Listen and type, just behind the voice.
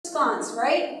response,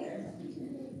 right?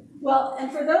 Well,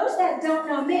 and for those that don't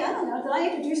know me, I don't know, did I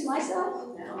introduce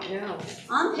myself? No.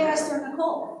 I'm Pastor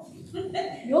Nicole.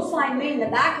 You'll find me in the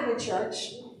back of the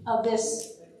church of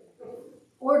this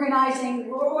organizing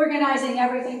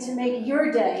everything to make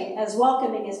your day as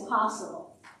welcoming as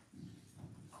possible.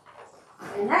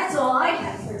 And that's all I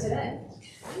have for today.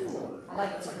 I'd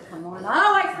like you to come on.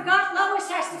 Oh, I forgot Lois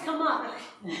has to come up.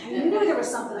 You knew there was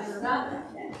something I forgot.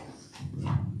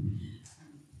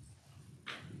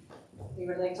 We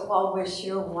would like to all wish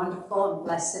you a wonderful and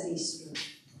blessed Easter.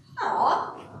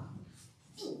 Aw.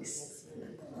 Thanks.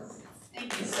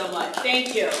 Thank you so much.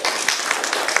 Thank you.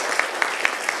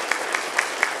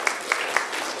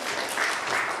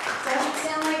 Doesn't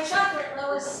sound like chocolate,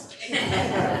 Lois.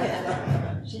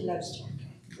 She loves chocolate.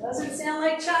 Doesn't sound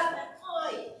like chocolate.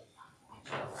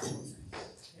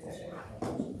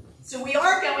 So we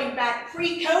are going back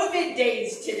pre-COVID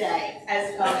days today.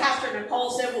 As Pastor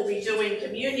Nicole said, we'll be doing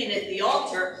communion at the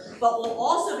altar, but we'll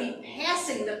also be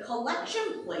passing the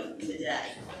collection plate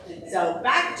today. So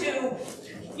back to a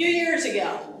few years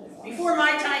ago, before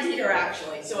my time here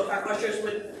actually. So if our ushers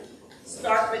would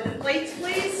start with the plates,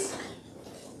 please.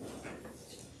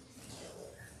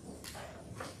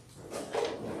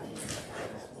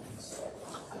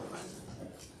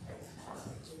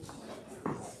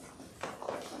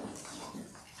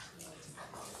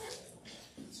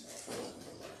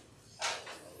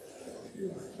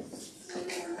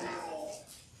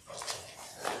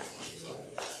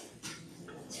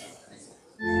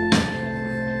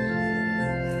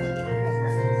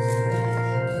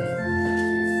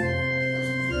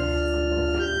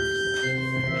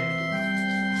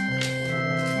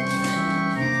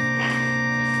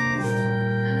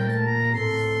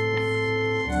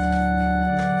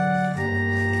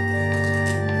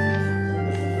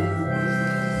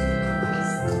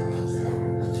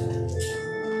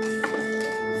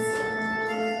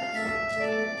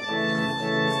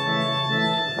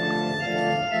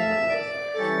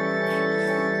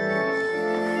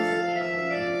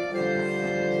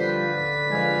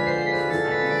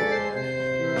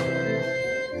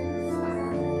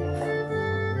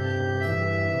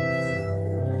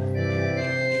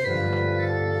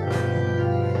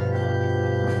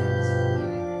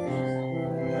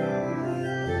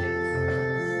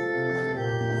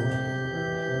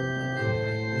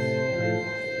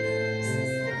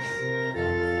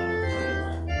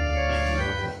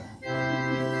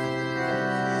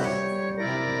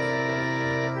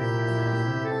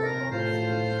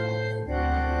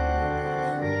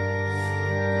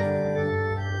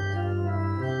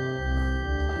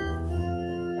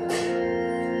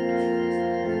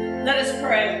 Let us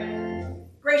pray.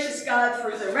 Gracious God,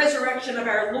 through the resurrection of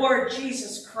our Lord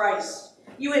Jesus Christ,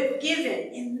 you have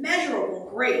given immeasurable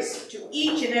grace to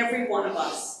each and every one of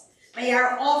us. May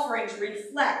our offerings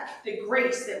reflect the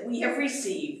grace that we have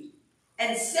received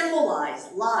and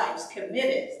symbolize lives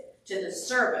committed to the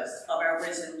service of our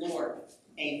risen Lord.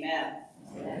 Amen.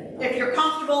 If you're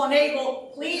comfortable and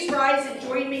able, please rise and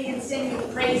join me in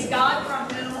singing Praise God,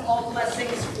 from whom all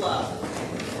blessings flow.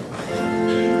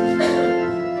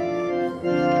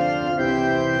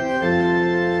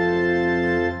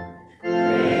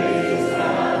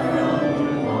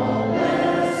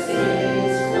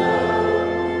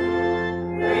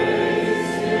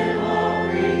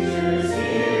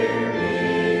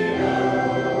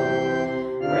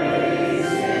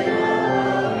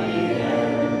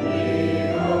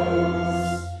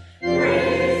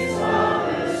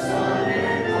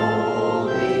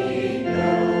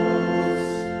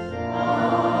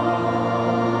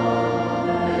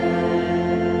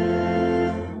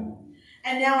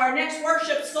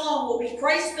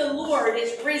 Christ the Lord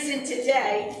is risen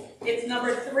today. It's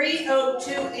number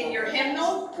 302 in your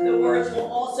hymnal. The words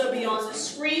will also be on the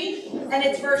screen. And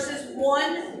it's verses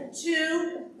 1,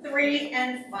 2, 3,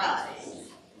 and 5.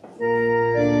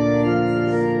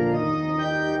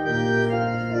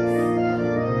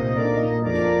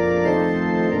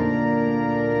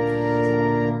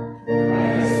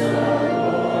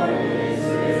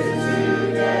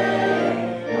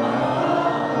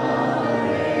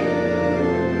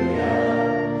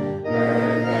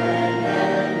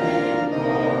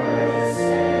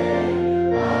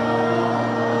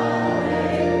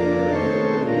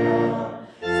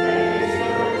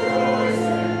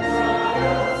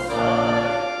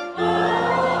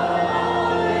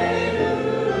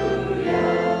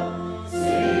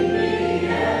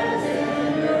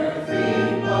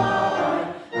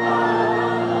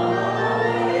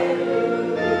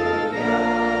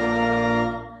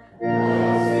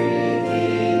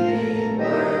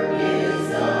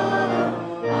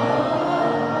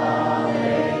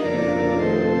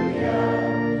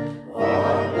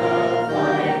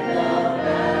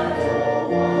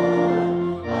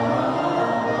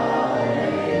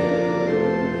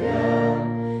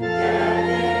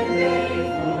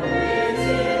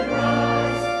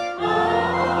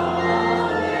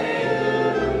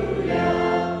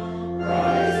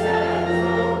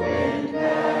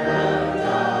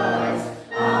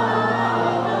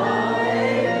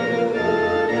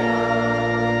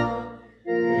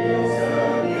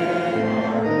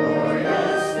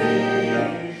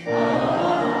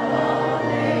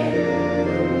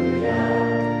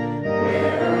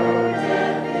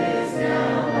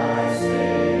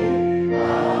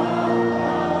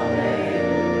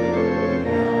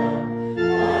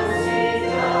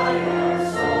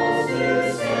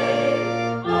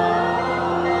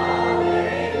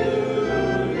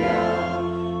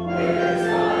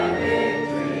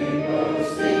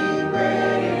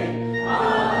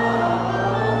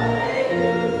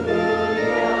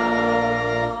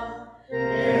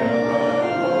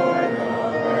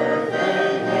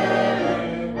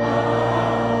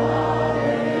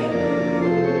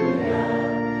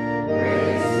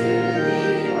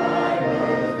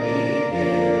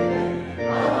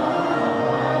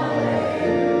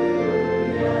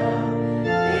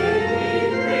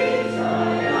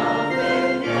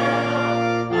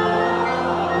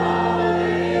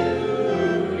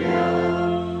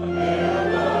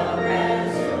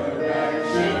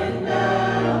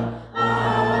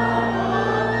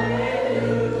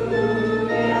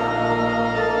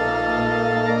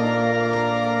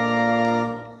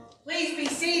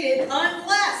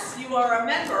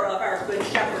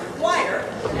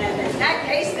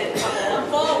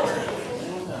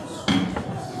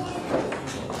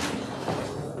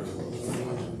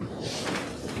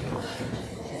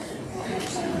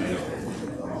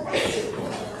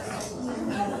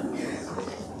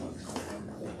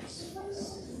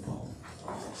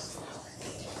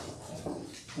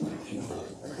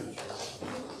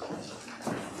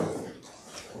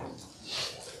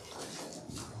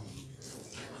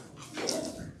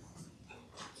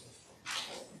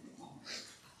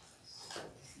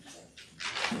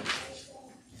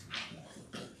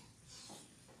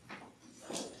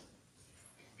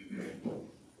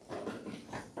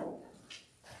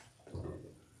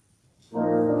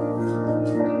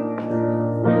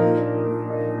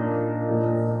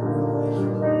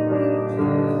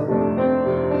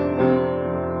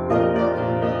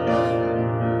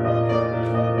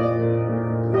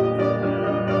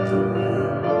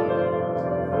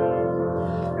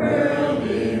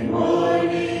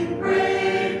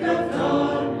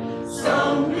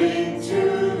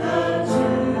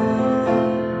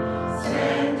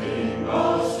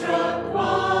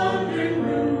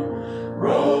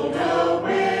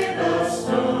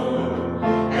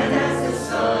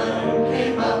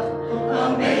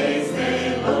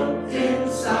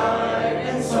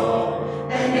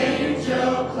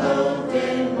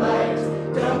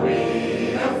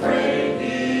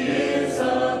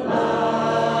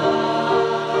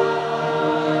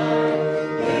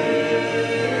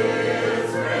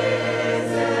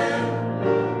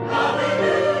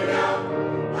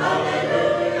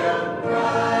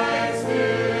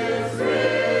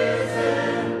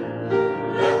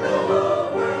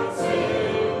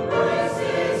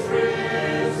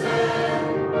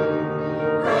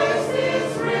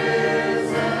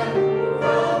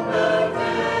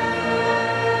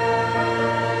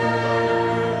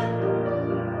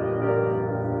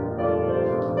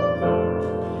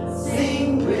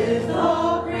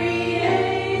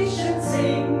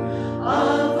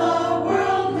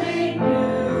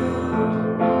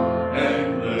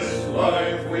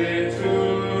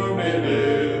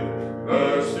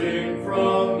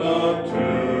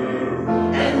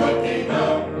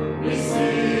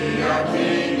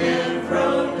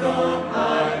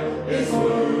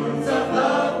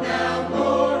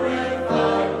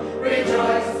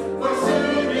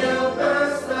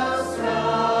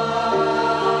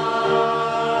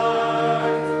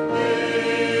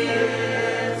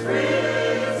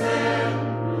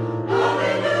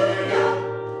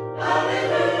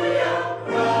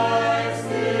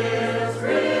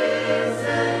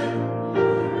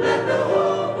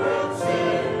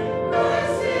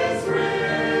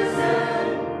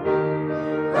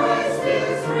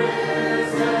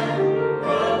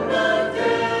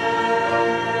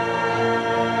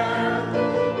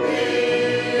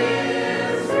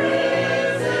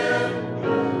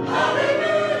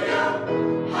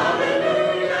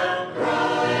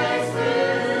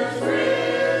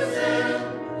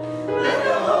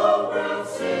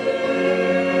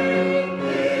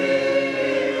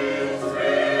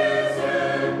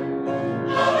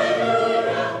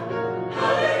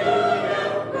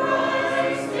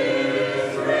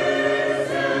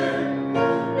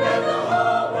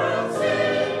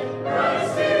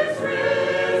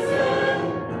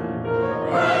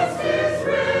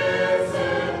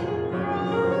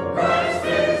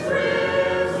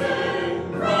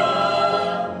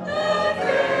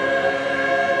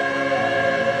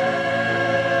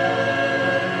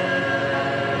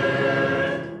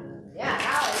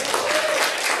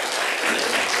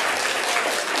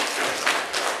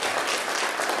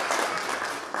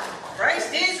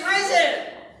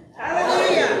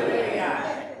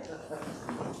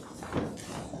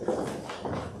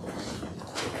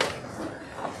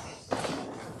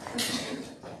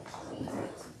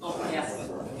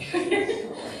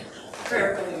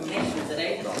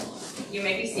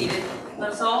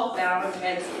 us all bow our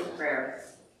heads in prayer.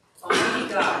 Almighty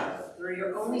God, through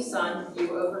your only Son,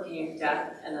 you overcame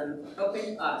death and then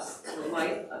opened us to the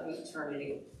light of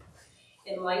eternity.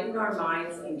 Enlighten our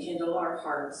minds and kindle our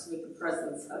hearts with the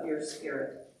presence of your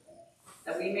Spirit,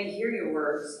 that we may hear your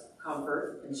words,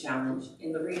 comfort, and challenge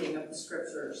in the reading of the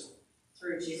Scriptures.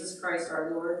 Through Jesus Christ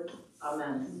our Lord.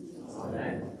 Amen.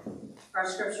 Amen. Our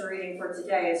scripture reading for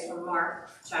today is from Mark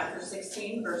chapter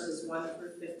 16, verses 1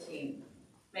 through 15.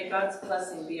 May God's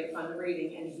blessing be upon the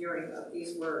reading and hearing of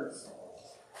these words.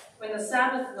 When the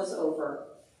Sabbath was over,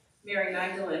 Mary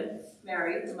Magdalene,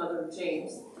 Mary, the mother of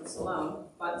James, and Salome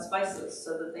bought spices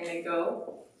so that they may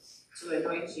go to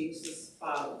anoint Jesus'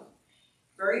 body.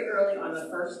 Very early on the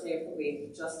first day of the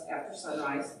week, just after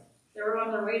sunrise, they were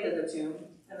on their way to the tomb,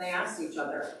 and they asked each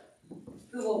other,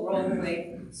 "Who will roll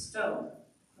away the stone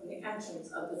from the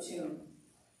entrance of the tomb?"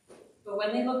 But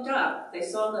when they looked up, they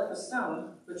saw that the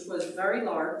stone, which was very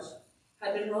large,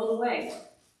 had been rolled away.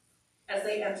 As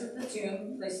they entered the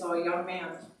tomb, they saw a young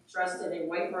man dressed in a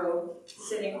white robe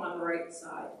sitting on the right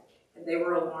side, and they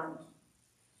were alarmed.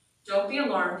 "Don't be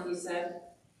alarmed," he said.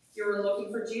 "You were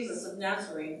looking for Jesus of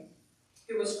Nazareth,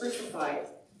 who was crucified.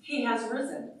 He has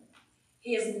risen.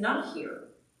 He is not here.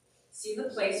 See the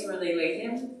place where they laid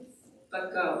him?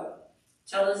 But go,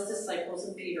 tell his disciples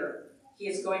and Peter, he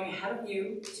is going ahead of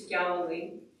you to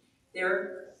Galilee.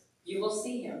 There you will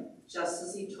see him, just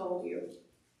as he told you."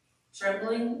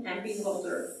 Trembling and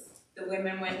bewildered, the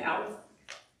women went out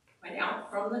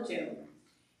from the tomb.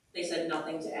 They said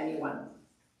nothing to anyone,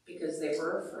 because they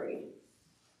were afraid.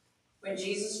 When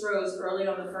Jesus rose early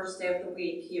on the first day of the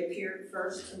week, he appeared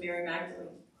first to Mary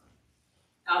Magdalene,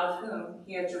 out of whom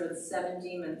he had driven 7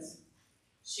 demons.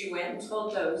 She went and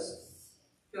told those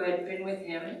who had been with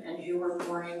him and who were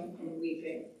mourning and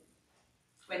weeping.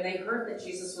 When they heard that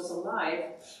Jesus was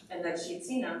alive and that she'd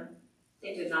seen him,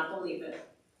 they did not believe it.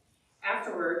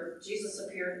 Afterward, Jesus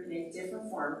appeared in a different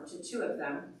form to 2 of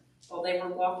them while they were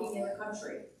walking in the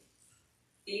country.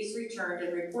 These returned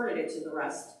and reported it to the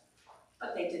rest,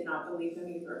 but they did not believe him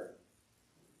either.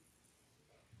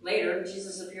 Later,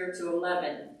 Jesus appeared to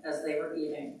 11 as they were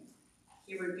eating.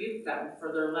 He rebuked them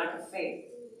for their lack of faith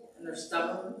and their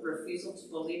stubborn refusal to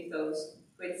believe those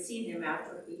who had seen him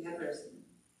after he had risen.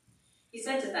 He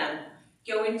said to them,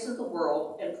 "Go into the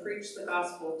world and preach the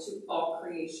gospel to all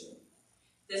creation.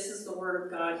 This is the word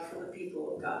of God for the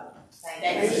people of God."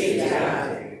 Thanks be to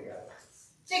God.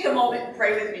 Take a moment and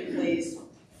pray with me, please.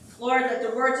 Lord, let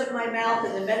the words of my mouth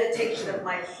and the meditation of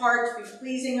my heart be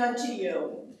pleasing unto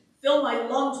you. Fill my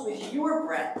lungs with your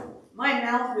breath, my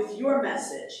mouth with your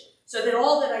message, so that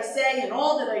all that I say and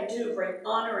all that I do bring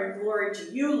honor and glory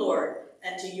to you, Lord,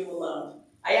 and to you alone.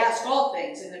 I ask all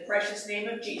things in the precious name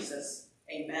of Jesus.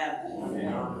 Amen.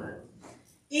 Amen.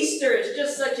 Easter is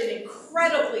just such an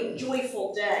incredibly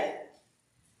joyful day.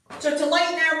 So to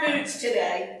lighten our moods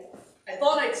today, I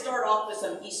thought I'd start off with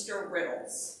some Easter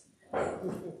riddles.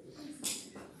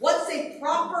 What's a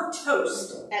proper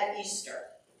toast at Easter?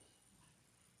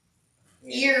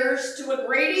 Ears to a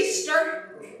great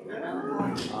Easter?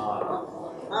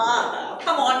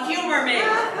 Come on, humor me.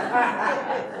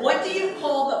 What do you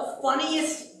call the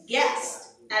funniest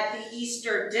guest at the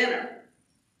Easter dinner?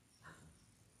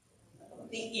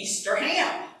 The Easter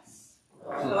ham.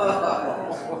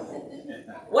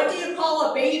 What do you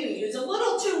call a baby who's a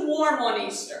little too warm on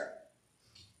Easter?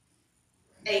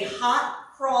 A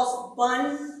hot cross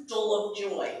bundle of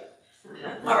joy.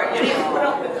 All right, you need to put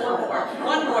up with one more.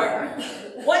 One more.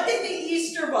 What did the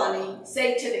Easter bunny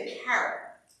say to the carrot?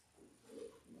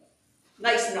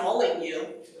 Nice gnawing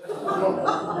you.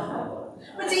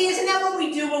 But see, isn't that what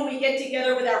we do when we get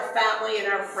together with our family and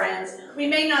our friends? We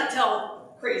may not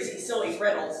tell crazy, silly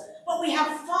riddles, but we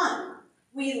have fun.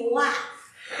 We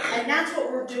laugh. And that's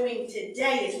what we're doing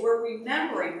today, is we're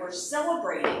remembering, we're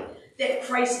celebrating that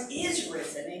Christ is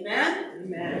risen. Amen?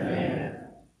 Amen.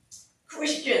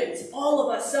 Christians, all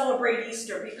of us celebrate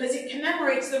Easter because it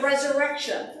commemorates the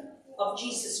resurrection of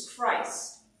Jesus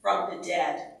Christ from the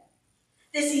dead.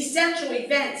 This essential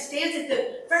event stands at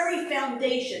the very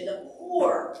foundation, the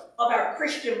core of our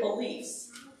Christian beliefs,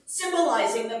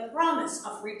 symbolizing the promise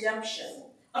of redemption,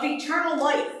 of eternal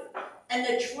life, and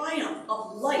the triumph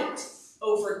of light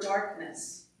over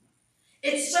darkness.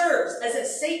 It serves as a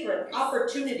sacred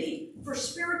opportunity for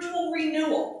spiritual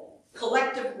renewal,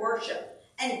 collective worship,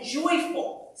 and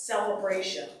joyful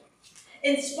celebration,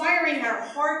 inspiring our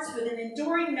hearts with an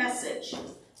enduring message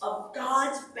of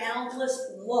God's boundless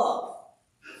love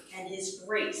and his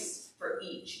grace for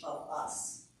each of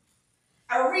us.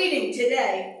 Our reading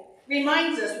today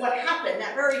reminds us what happened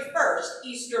that very first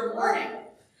Easter morning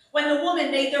when the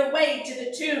woman made their way to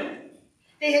the tomb.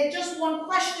 They had just one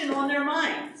question on their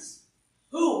minds.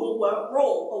 Who will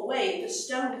roll away the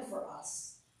stone for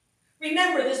us?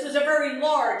 Remember, this was a very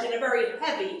large and a very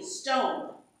heavy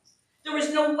stone. There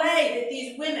was no way that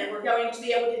these women were going to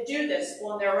be able to do this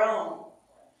on their own.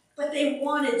 But they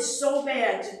wanted so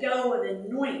bad to go and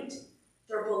anoint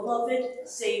their beloved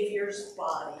Savior's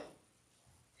body.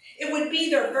 It would be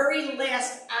their very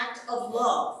last act of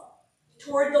love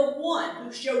toward the one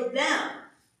who showed them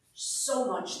so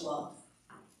much love.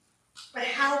 But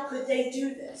how could they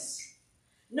do this?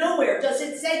 Nowhere does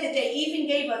it say that they even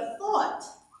gave a thought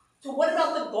to what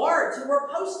about the guards who were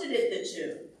posted at the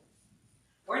tomb.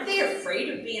 Weren't they afraid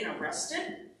of being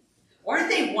arrested? Weren't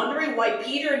they wondering why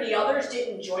Peter and the others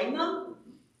didn't join them?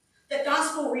 The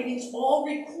gospel readings all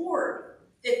record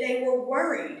that they were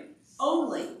worried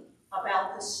only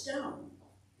about the stone.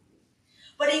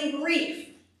 But in grief,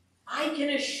 I can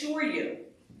assure you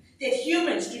that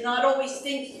humans do not always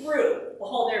think through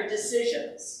all their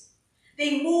decisions.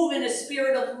 They move in a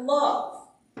spirit of love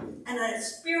and a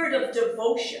spirit of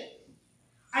devotion.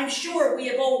 I'm sure we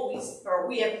have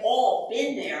all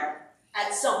been there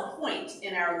at some point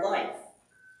in our life.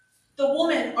 The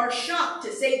women are shocked,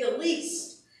 to say the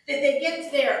least, that they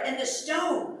get there and the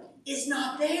stone is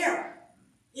not there.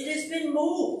 It has been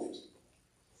moved.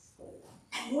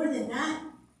 And more than that,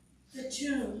 the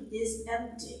tomb is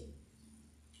empty.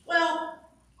 Well,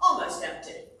 almost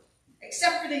empty,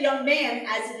 except for the young man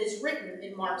as it is written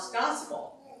in Mark's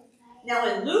gospel. Now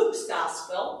in Luke's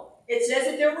gospel, it says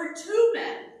that there were 2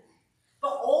 men.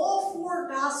 But all 4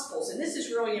 gospels, and this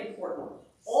is really important,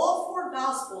 all 4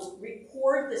 gospels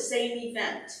record the same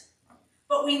event.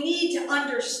 But we need to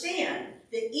understand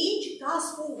that each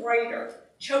gospel writer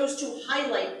chose to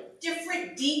highlight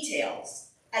different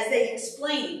details as they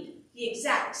explained the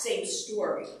exact same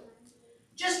story.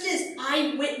 Just as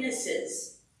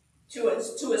eyewitnesses to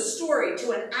a story,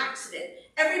 to an accident,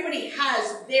 everybody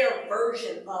has their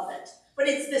version of it, but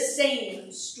it's the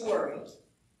same story.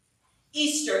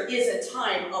 Easter is a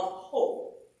time of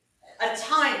hope, a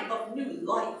time of new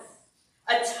life,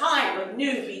 a time of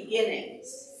new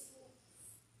beginnings.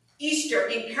 Easter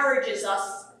encourages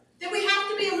us that we have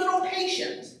to be a little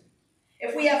patient.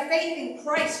 If we have faith in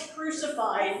Christ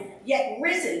crucified, yet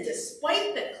risen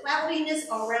despite the cloudiness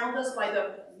around us by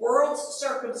the world's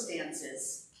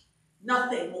circumstances,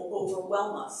 nothing will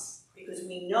overwhelm us because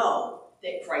we know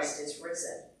that Christ is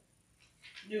risen.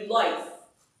 New life,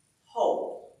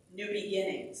 hope, new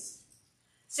beginnings.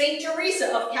 St.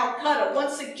 Teresa of Calcutta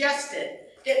once suggested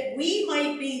that we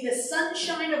might be the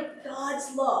sunshine of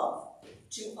God's love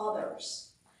to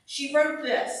others. She wrote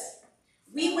this: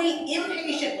 "We wait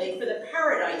impatiently for the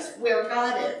paradise where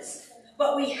God is,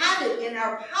 but we have it in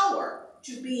our power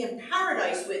to be in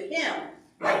paradise with him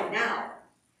right now.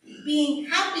 Being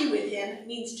happy with him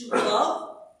means to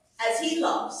love as he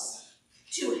loves,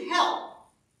 to help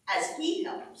as he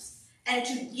helps, and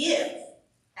to give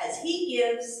as he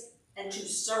gives, and to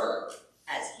serve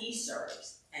as he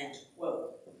serves." End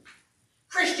quote.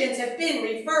 Christians have been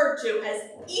referred to as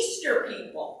Easter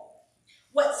people.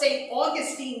 What St.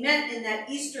 Augustine meant in that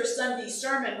Easter Sunday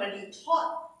sermon when he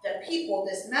taught the people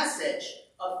this message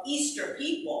of Easter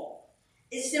people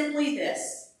is simply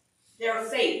this: their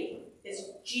faith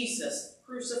is Jesus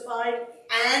crucified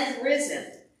and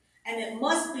risen, and it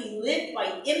must be lived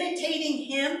by imitating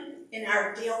him in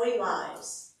our daily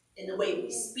lives, in the way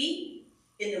we speak,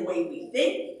 in the way we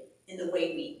think, in the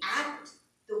way we act,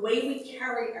 the way we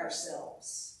carry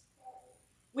ourselves.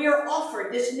 We are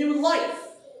offered this new life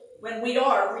when we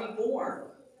are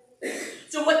reborn.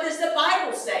 So what does the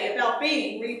Bible say about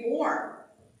being reborn?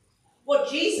 Well,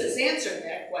 Jesus answered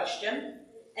that question.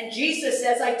 And Jesus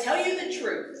says, "I tell you the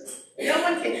truth, no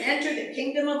one can enter the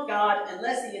kingdom of God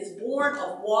unless he is born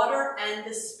of water and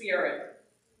the Spirit.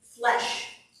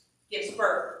 Flesh gives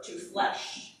birth to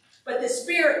flesh, but the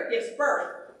Spirit gives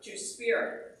birth to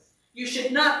spirit. You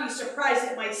should not be surprised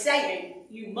at my saying,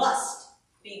 you must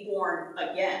be born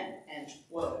again." End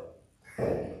quote.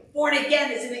 Born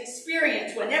again is an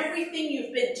experience when everything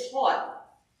you've been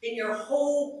taught in your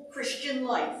whole Christian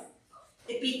life,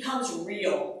 it becomes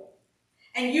real.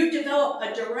 And you develop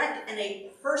a direct and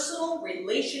a personal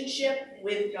relationship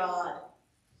with God.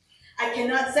 I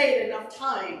cannot say it enough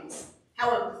times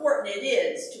how important it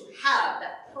is to have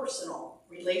that personal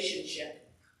relationship.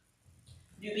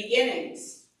 New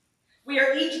beginnings. We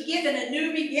are each given a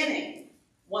new beginning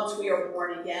once we are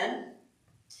born again.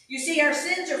 You see, our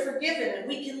sins are forgiven and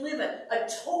we can live a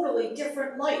totally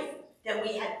different life than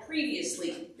we had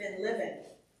previously been living.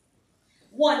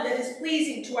 One that is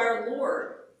pleasing to our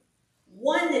Lord.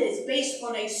 One that is based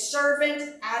on a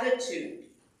servant attitude.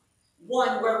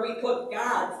 one where we put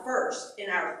God first in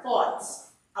our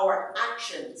thoughts, our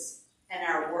actions, and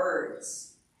our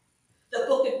words. The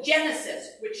book of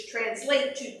Genesis, which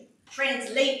translates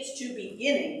to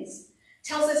beginnings,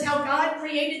 tells us how God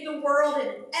created the world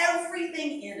and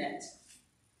everything in it.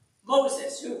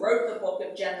 Moses, who wrote the book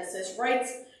of Genesis,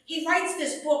 writes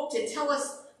this book to tell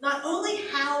us not only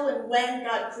how and when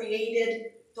God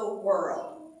created the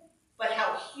world, but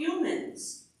how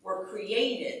humans were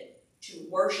created to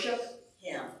worship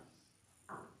him.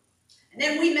 And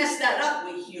then we mess that up,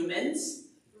 we humans.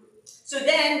 So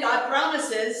then God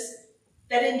promises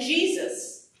that in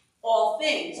Jesus, all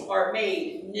things are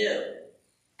made new,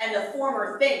 and the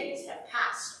former things have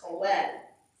passed away.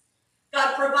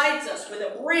 God provides us with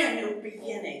a brand new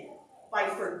beginning by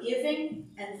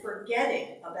forgiving and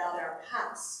forgetting about our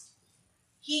past.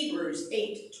 Hebrews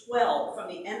 8:12 from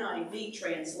the NIV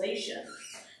translation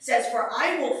says, "For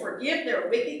I will forgive their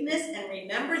wickedness and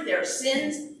remember their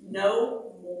sins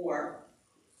no more."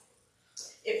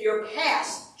 If your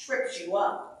past trips you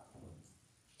up,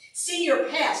 see your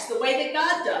past the way that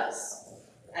God does,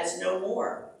 as no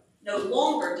more, no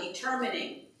longer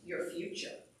determining your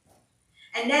future.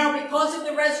 And now, because of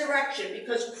the resurrection,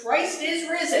 because Christ is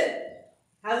risen,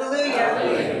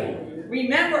 hallelujah,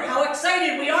 remember how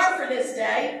excited we are for this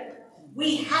day.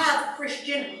 We have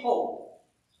Christian hope.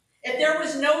 If there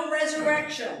was no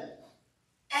resurrection,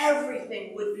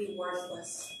 everything would be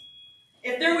worthless.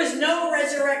 If there was no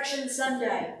Resurrection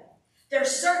Sunday, there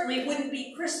certainly wouldn't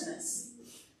be Christmas,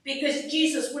 because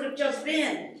Jesus would have just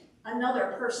been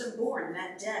another person born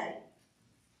that day.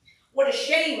 What a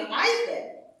shame, I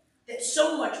think, that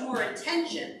so much more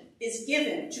attention is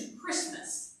given to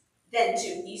Christmas than to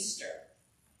Easter.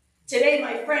 Today,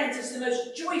 my friends, is the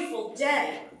most joyful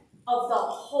day of the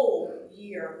whole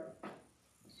year.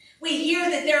 We hear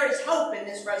that there is hope in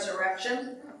this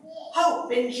resurrection.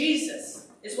 Hope in Jesus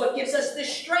is what gives us the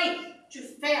strength to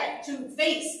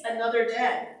face another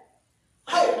day.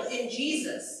 Hope in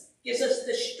Jesus gives us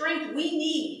the strength we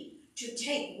need to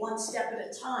take one step at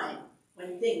a time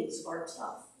when things are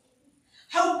tough.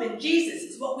 Hope in Jesus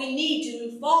is what we need to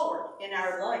move forward in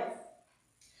our life.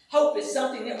 Hope is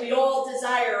something that we all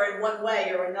desire in one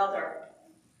way or another.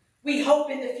 We hope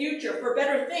in the future for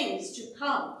better things to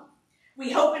come. We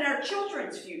hope in our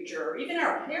children's future, or even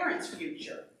our parents'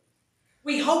 future.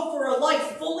 We hope for a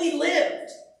life fully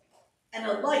lived and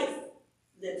a life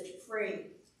lived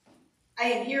free. I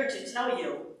am here to tell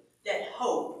you that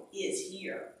hope is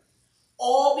here,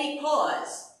 all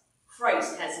because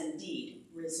Christ has indeed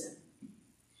risen.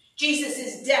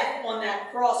 Jesus' death on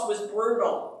that cross was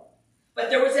brutal, but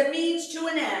there was a means to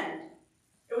an end.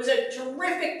 It was a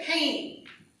terrific pain,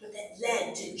 but that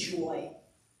led to joy.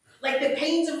 Like the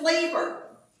pains of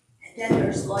labor, and then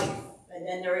there's life, and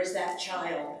then there is that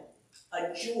child,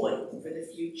 a joy for the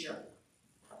future.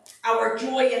 Our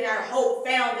joy and our hope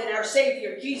found in our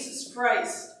Savior, Jesus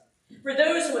Christ. For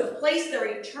those who have placed their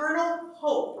eternal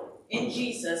hope in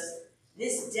Jesus,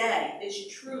 this day is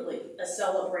truly a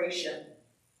celebration.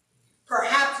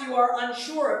 Perhaps you are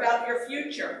unsure about your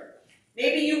future.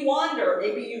 Maybe you wonder,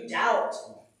 maybe you doubt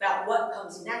about what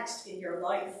comes next in your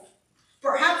life.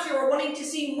 Perhaps you are wanting to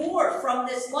see more from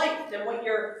this life than what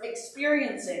you're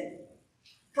experiencing.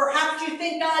 Perhaps you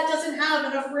think God doesn't have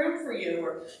enough room for you,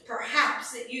 or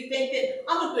perhaps that you think that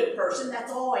I'm a good person,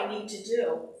 that's all I need to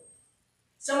do.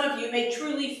 Some of you may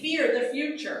truly fear the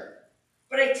future,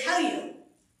 but I tell you,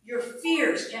 your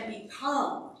fears can be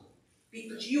calmed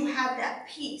because you have that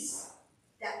peace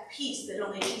that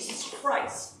only Jesus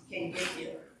Christ can give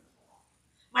you.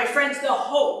 My friends, the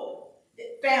hope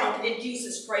that found in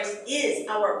Jesus Christ is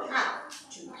our path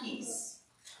to peace,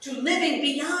 to living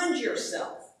beyond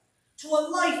yourself, to a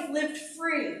life lived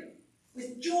free,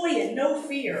 with joy and no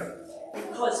fear,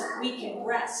 because we can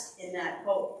rest in that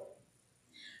hope.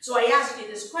 So I ask you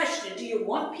this question: do you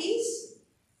want peace?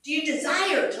 Do you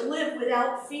desire to live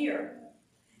without fear?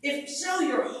 If so,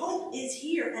 your hope is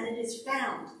here, and it is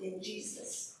found in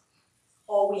Jesus.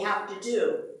 All we have to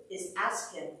do is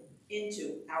ask him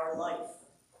into our life.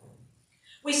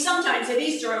 We sometimes at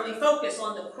Easter only focus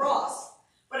on the cross,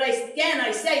 but I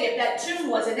say if that tomb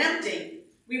wasn't empty,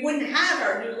 we wouldn't have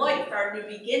our new life, our new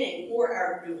beginning, or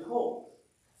our new hope.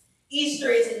 Easter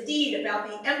is indeed about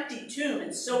the empty tomb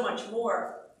and so much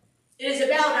more. It is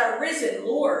about our risen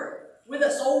Lord with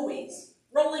us always,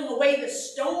 rolling away the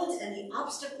stones and the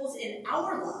obstacles in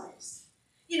our lives.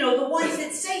 You know, the ones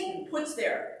that Satan puts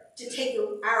there to take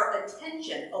our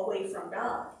attention away from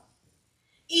God.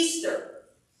 Easter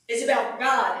is about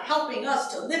God helping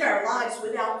us to live our lives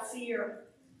without fear,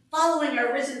 following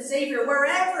our risen Savior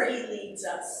wherever he leads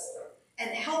us, and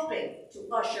helping to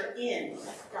usher in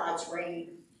God's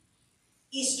reign.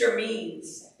 Easter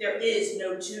means there is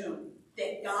no tomb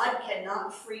that God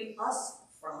cannot free us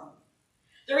from.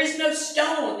 There is no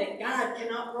stone that God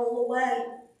cannot roll away,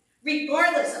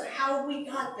 regardless of how we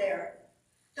got there.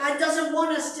 God doesn't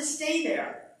want us to stay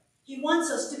there. He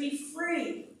wants us to be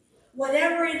free.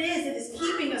 Whatever it is that is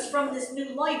keeping us from this new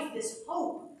life, this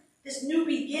hope, this new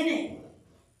beginning,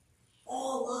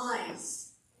 all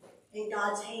lies in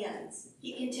God's hands.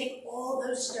 He can take all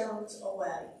those stones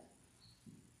away.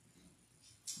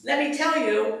 Let me tell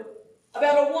you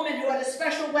about a woman who had a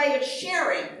special way of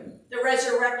sharing the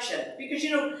resurrection. Because,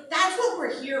 that's what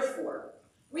we're here for.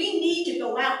 We need to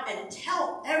go out and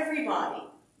tell everybody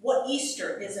what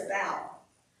Easter is about.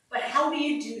 But how do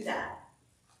you do that?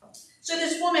 So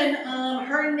this woman,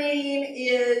 her name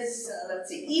is,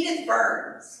 Edith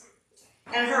Burns.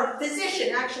 And her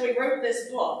physician actually wrote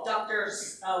this book, Dr.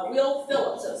 Will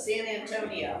Phillips of San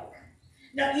Antonio.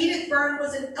 Now, Edith Burns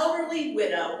was an elderly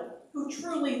widow who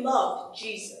truly loved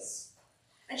Jesus.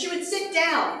 And she would sit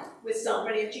down with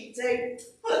somebody and she'd say,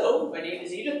 "Hello, my name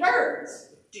is Edith Burns.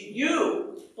 Do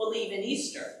you believe in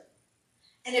Easter?"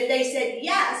 And if they said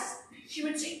yes, she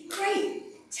would say,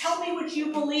 "Great, tell me what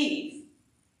you believe."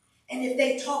 And if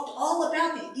they talked all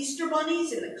about the Easter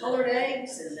bunnies and the colored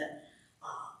eggs and the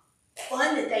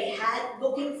fun that they had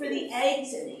looking for the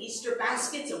eggs and the Easter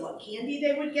baskets and what candy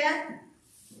they would get,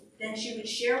 then she would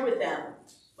share with them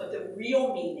what the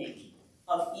real meaning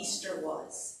of Easter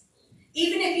was.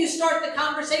 Even if you start the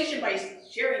conversation by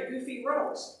sharing goofy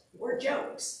riddles or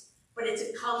jokes, but it's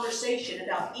a conversation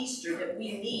about Easter that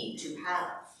we need to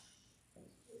have.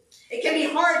 It can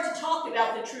be hard to talk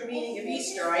about the true meaning of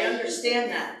Easter. I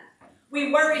understand that.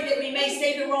 We worry that we may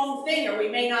say the wrong thing or we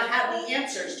may not have the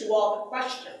answers to all the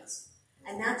questions.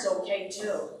 And that's okay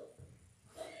too.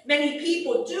 Many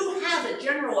people do have a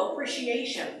general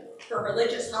appreciation for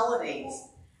religious holidays,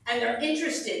 and they're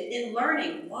interested in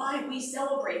learning why we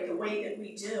celebrate the way that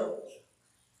we do.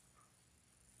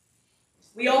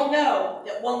 We all know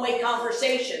that one-way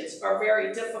conversations are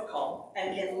very difficult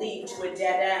and can lead to a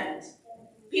dead end.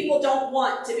 People don't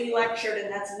want to be lectured,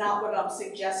 and that's not what I'm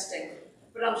suggesting.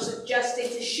 But I'm suggesting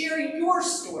to share your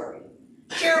story.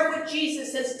 Share what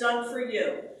Jesus has done for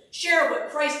you. Share what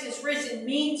Christ is risen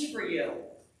means for you.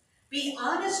 Be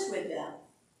honest with them.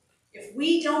 If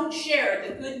we don't share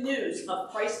the good news of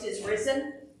Christ is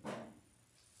risen,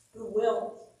 who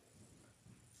will?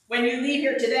 When you leave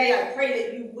here today, I pray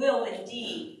that you will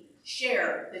indeed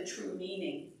share the true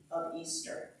meaning of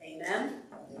Easter. Amen?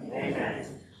 Amen.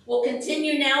 We'll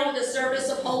continue now with the service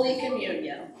of Holy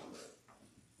Communion.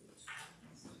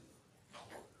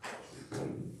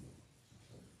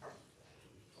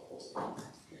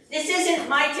 This isn't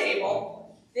my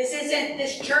table. This isn't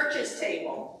this church's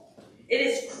table. It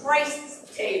is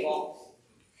Christ's table.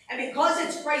 And because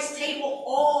it's Christ's table,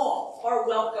 all are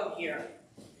welcome here.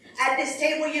 At this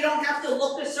table, you don't have to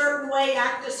look a certain way,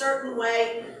 act a certain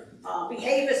way,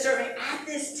 behave a certain way. At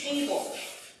this table,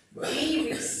 we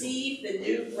receive the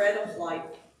new bread of life.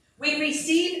 We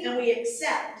receive and we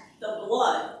accept the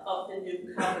blood of the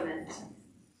new covenant.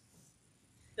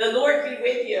 The Lord be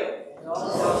with you.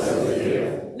 Also with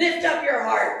you. Lift up your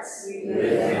hearts. We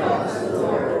lift up to the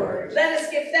Lord. Let us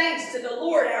give thanks to the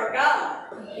Lord our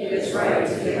God. It is right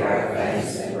to give our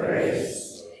thanks and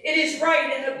praise. It is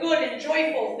right and a good and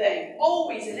joyful thing,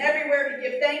 always and everywhere to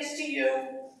give thanks to you,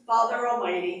 Father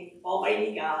Almighty,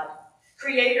 Almighty God,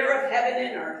 Creator of heaven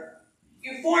and earth.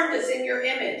 You formed us in your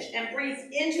image and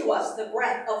breathed into us the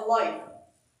breath of life.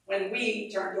 When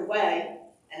we turned away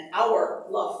and our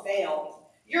love failed,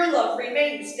 your love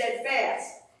remained steadfast.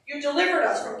 You delivered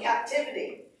us from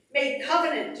captivity, made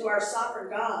covenant to our sovereign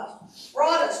God,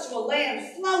 brought us to a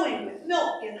land flowing with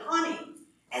milk and honey,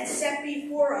 and set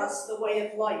before us the way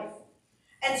of life.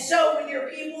 And so, with your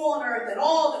people on earth and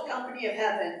all the company of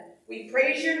heaven, we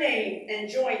praise your name and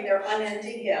join their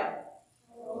unending hymn.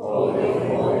 Holy,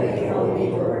 holy, holy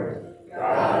Lord,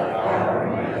 God of power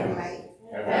and might,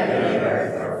 heaven and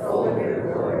earth are full of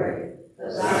your glory.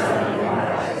 Hosanna in the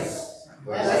highest.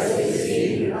 Blessed is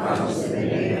he who comes in the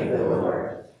name of the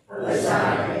Lord.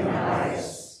 Hosanna in the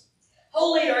highest.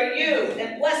 Holy are you,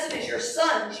 and blessed is your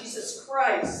Son, Jesus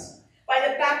Christ. By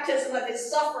the baptism of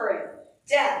his suffering,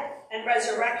 death, and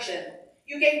resurrection,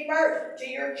 you gave birth to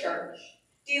your church,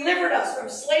 delivered us from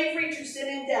slavery to sin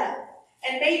and death,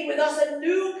 and made with us a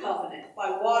new covenant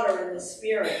by water and the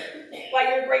Spirit.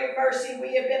 By your great mercy,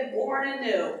 we have been born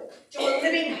anew to a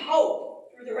living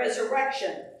hope through the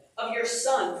resurrection of your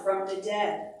Son from the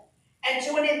dead, and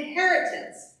to an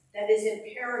inheritance that is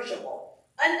imperishable,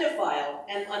 undefiled,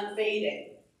 and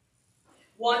unfading.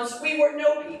 Once we were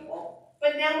no people,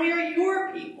 But now we are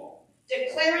your people,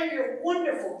 declaring your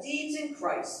wonderful deeds in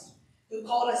Christ, who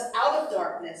called us out of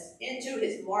darkness into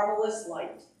his marvelous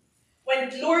light.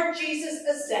 When Lord Jesus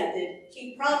ascended,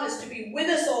 he promised to be with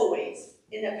us always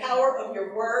in the power of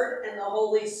your word and the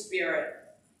Holy Spirit.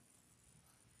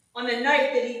 On the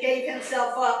night that he gave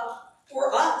himself up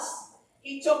for us,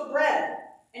 he took bread,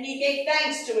 and he gave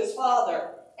thanks to his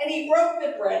Father. And he broke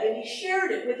the bread, and he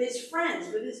shared it with his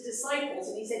friends, with his disciples.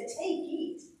 And he said, "Take,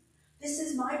 eat. This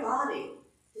is my body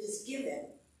that is given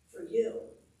for you."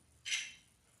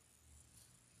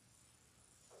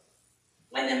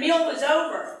 When the meal was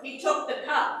over, he took the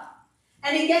cup.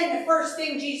 And again, the first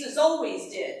thing Jesus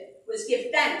always did was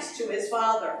give thanks to his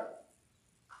Father.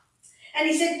 And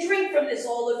he said, "Drink from this,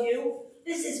 all of you.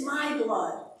 This is my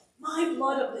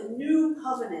blood of the new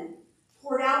covenant,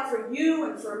 poured out for you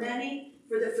and for many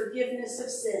for the forgiveness of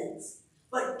sins.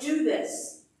 But do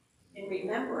this in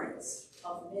remembrance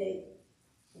of me."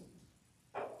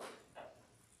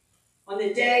 On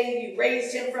the day you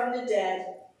raised him from the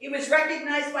dead, he was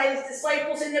recognized by his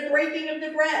disciples in the breaking of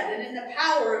the bread, and in the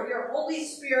power of your Holy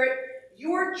Spirit,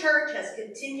 your church has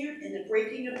continued in the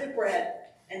breaking of the bread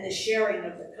and the sharing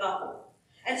of the cup.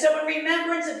 And so in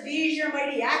remembrance of these your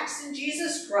mighty acts in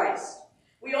Jesus Christ,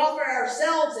 we offer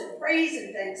ourselves in praise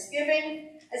and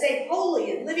thanksgiving as a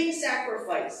holy and living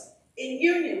sacrifice in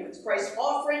union with Christ's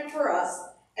offering for us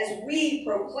as we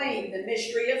proclaim the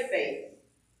mystery of faith.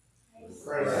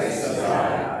 Christ is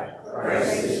alive.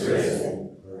 Christ is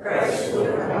risen. Christ will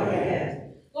come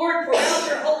again. Lord, pour out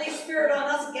your Holy Spirit on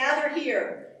us gathered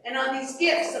here and on these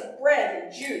gifts of bread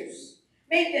and juice.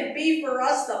 Make them be for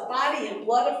us the body and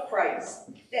blood of Christ,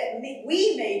 that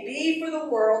we may be for the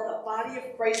world the body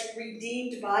of Christ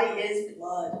redeemed by his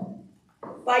blood.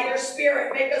 By your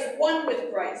Spirit, make us one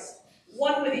with Christ,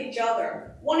 one with each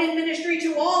other, one in ministry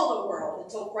to all the world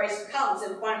until Christ comes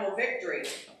in final victory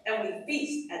and we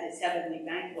feast at his heavenly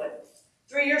banquet.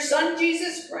 Through your Son,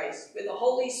 Jesus Christ, with the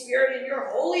Holy Spirit in your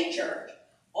holy church,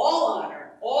 all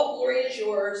honor, all glory is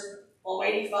yours,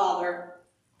 Almighty Father,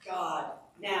 God,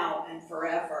 now and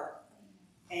forever.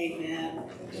 Amen.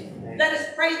 Let us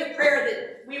pray the prayer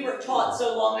that we were taught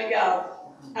so long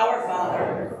ago. Our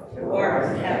Father, who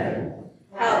art in heaven,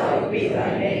 hallowed be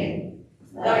thy name.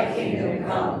 Thy kingdom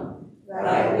come,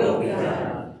 thy will be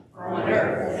done, on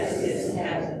earth as it is in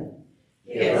heaven.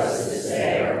 Give us this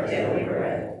day our daily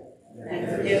bread, and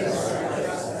forgive us our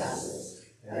trespasses,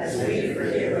 as we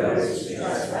forgive those who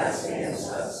trespass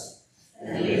against us.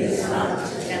 And lead us not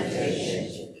into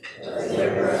temptation, but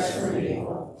deliver us from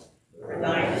evil. For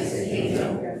thine is the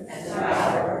kingdom, and the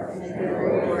power, and the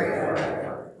glory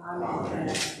forever. Amen.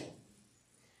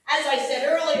 As I said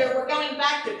earlier, we're going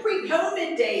back to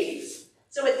pre-COVID days.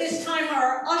 So at this time,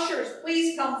 our ushers,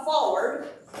 please come forward.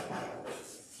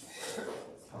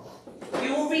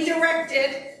 You will be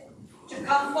directed to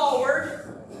come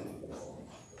forward.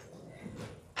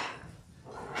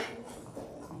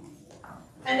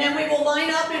 And then we will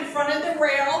line up in front of the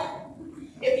rail.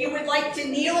 If you would like to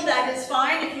kneel, that is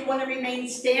fine. If you want to remain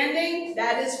standing,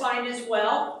 that is fine as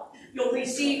well. You'll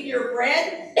receive your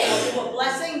bread. I'll do a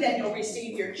blessing. Then you'll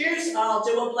receive your juice. I'll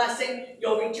do a blessing.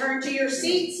 You'll return to your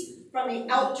seats from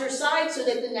the outer side so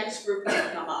that the next group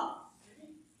can come up.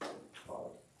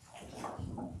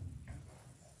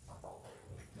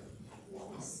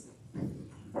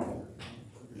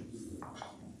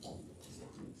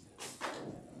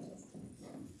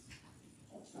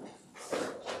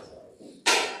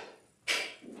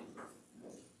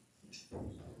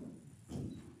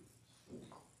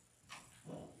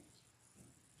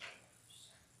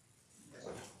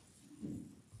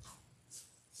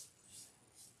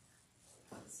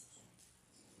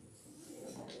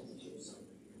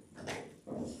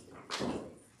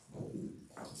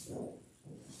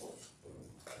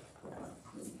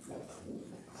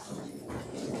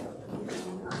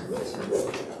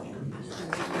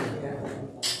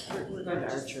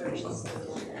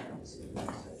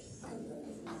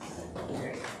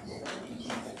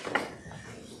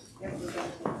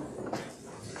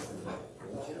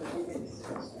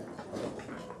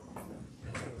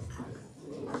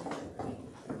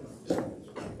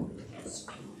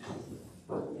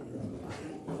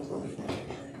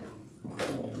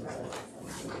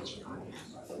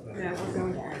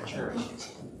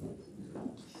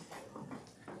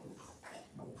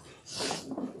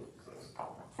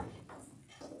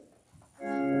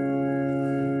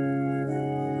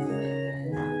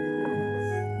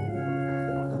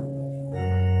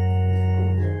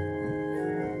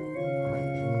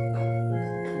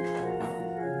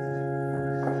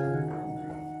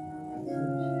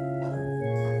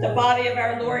 body of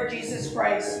our Lord Jesus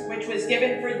Christ, which was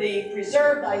given for thee,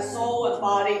 preserve thy soul and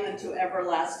body unto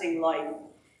everlasting life.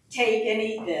 Take and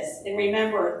eat this, and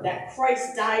remember that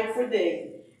Christ died for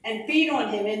thee, and feed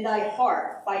on him in thy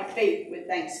heart by faith with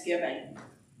thanksgiving.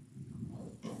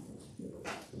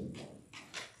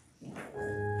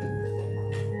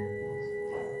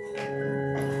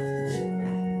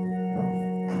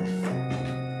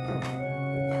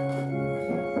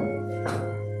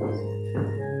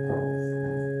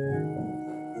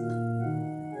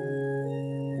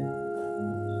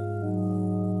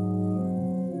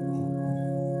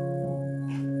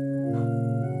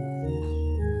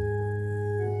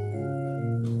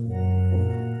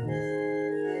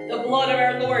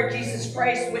 Jesus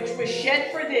Christ, which was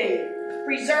shed for thee,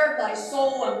 preserve thy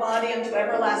soul and body unto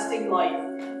everlasting life.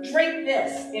 Drink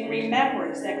this in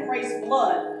remembrance that Christ's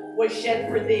blood was shed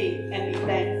for thee, and be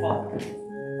thankful.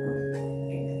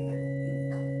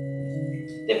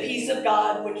 The peace of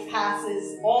God, which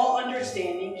passes all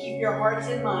understanding, keep your hearts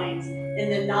and minds in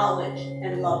the knowledge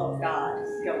and love of God.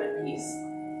 Go in peace.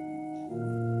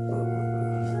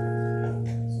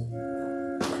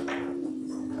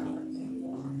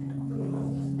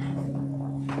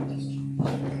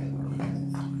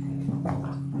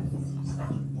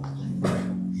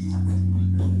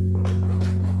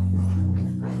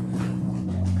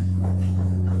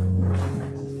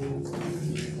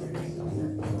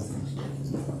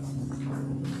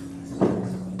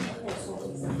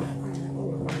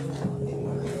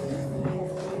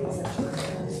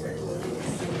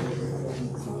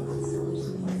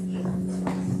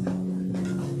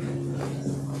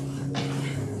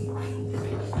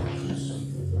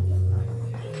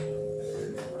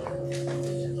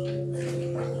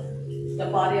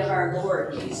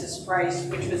 Christ,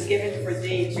 which was given for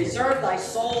thee, preserve thy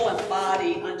soul and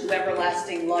body unto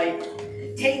everlasting life.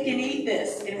 Take and eat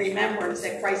this in remembrance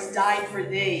that Christ died for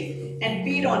thee, and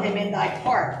feed on him in thy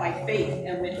heart by faith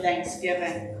and with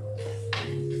thanksgiving.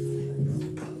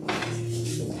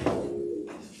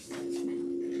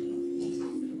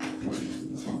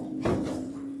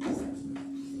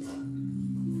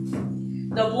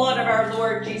 The blood of our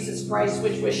Lord Jesus Christ,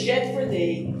 which was shed for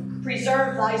thee,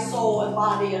 preserve thy soul and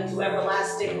body unto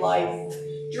everlasting life.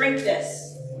 Drink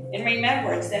this in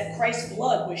remembrance that Christ's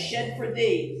blood was shed for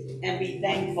thee, and be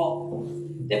thankful.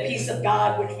 The peace of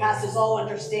God, which passes all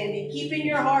understanding, keeping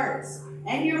your hearts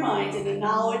and your minds in the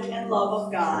knowledge and love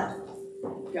of God.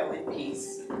 Go in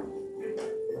peace.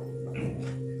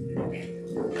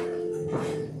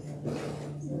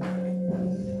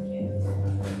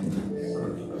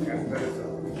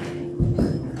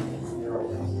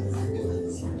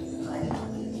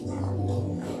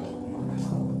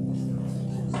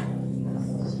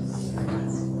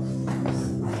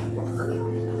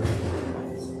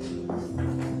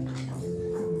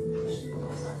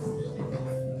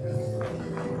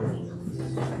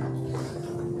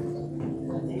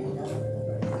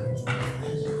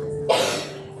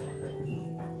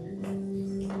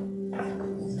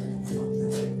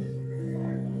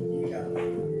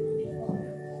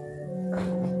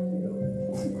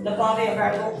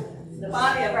 The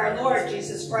body of our Lord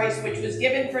Jesus Christ, which was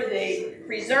given for thee,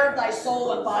 preserve thy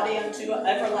soul and body unto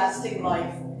everlasting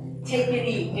life. Take and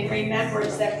eat in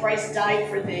remembrance that Christ died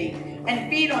for thee, and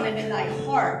feed on him in thy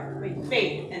heart with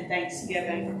faith and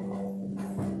thanksgiving.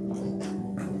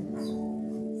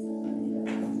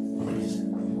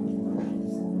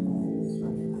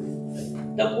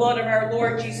 The blood of our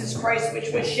Lord Jesus Christ,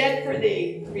 which was shed for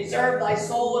thee, preserve thy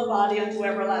soul and body unto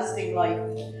everlasting life.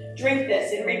 Drink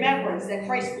this in remembrance that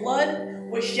Christ's blood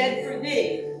was shed for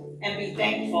thee, and be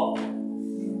thankful.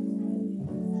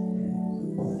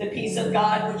 The peace of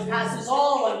God, which passes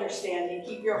all understanding,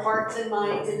 keep your hearts and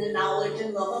minds in the knowledge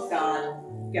and love of God.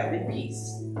 Go in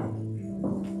peace.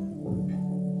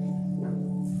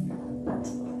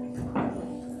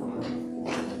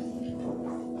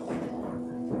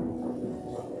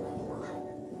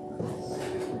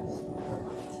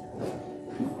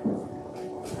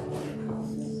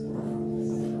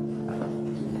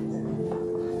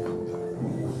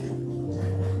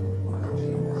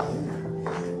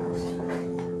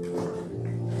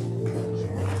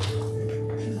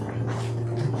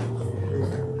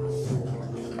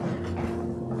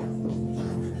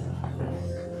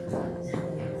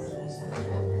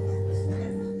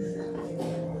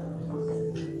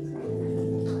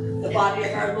 The body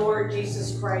of our Lord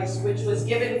Jesus Christ, which was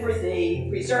given for thee,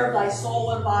 preserve thy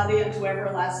soul and body unto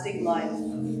everlasting life.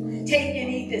 Take and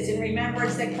eat this in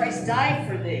remembrance that Christ died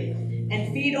for thee,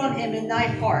 and feed on him in thy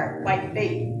heart by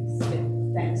faith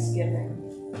with thanksgiving.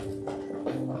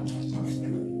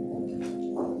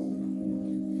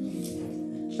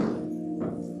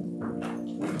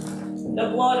 The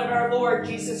blood of our Lord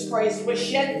Jesus Christ was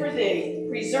shed for thee.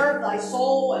 Preserve thy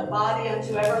soul and body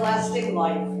unto everlasting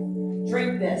life.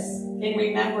 Drink this in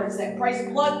remembrance that Christ's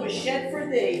blood was shed for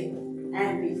thee,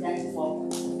 and be thankful.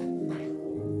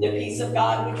 The peace of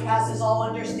God, which passes all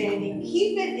understanding,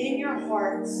 keep it in your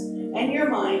hearts and your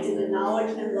minds in the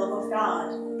knowledge and love of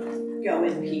God. Go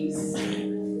in peace.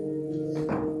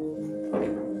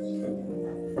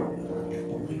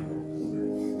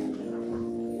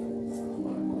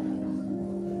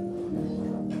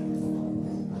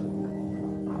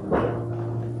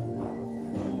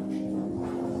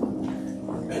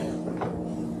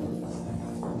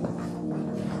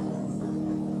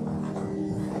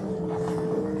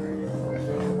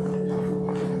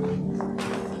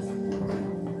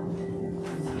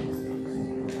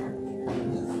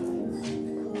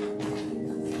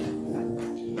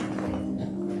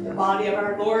 The body of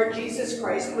our Lord Jesus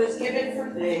Christ was given for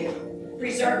thee.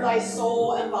 Preserve thy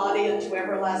soul and body unto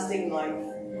everlasting life.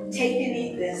 Take and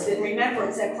eat this in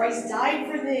remembrance that Christ died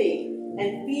for thee,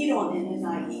 and feed on it in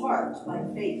thy heart by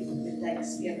faith and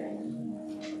thanksgiving.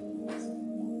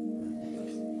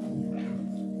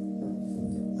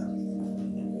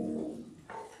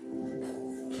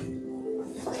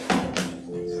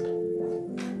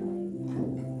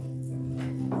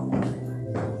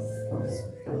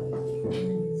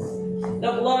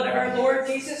 The blood of our Lord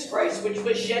Jesus Christ, which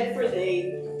was shed for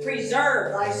thee,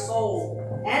 preserve thy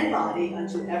soul and body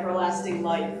unto everlasting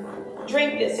life.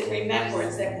 Drink this in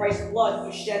remembrance that Christ's blood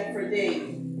was shed for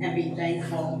thee, and be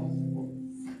thankful.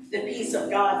 The peace of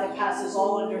God that passes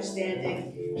all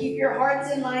understanding, keep your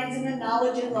hearts and minds in the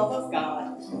knowledge and love of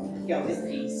God. Go in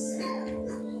peace.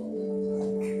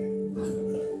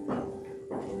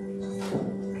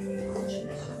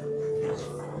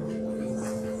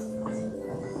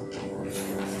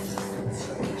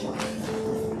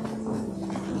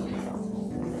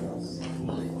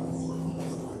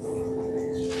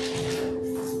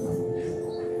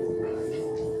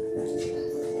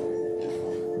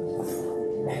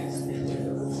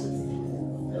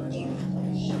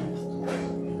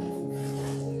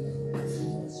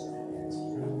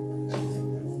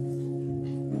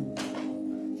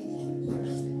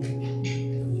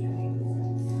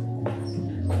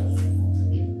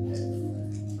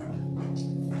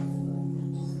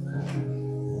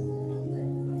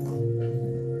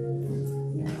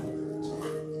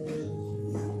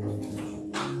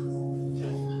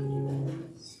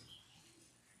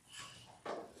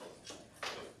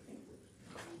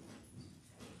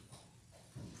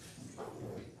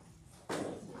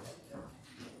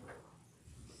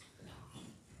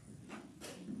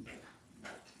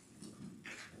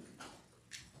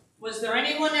 Was there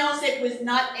anyone else that was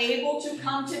not able to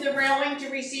come to the railing to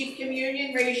receive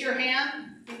communion? Raise your hand.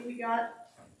 I think we got.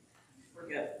 We're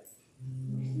good.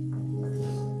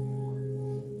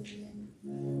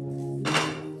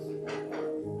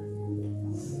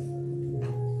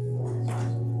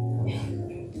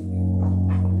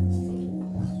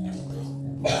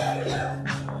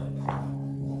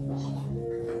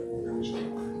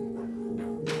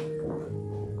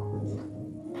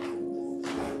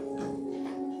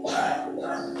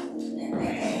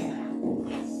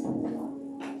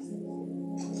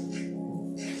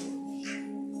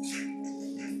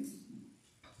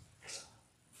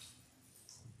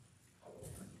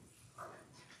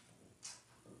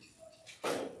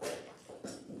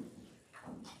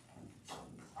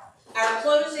 Our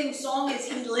closing song is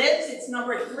He Lives. It's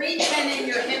number 310 in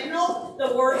your hymnal.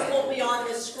 The words will be on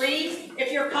the screen.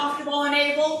 If you're comfortable and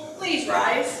able, please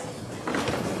rise.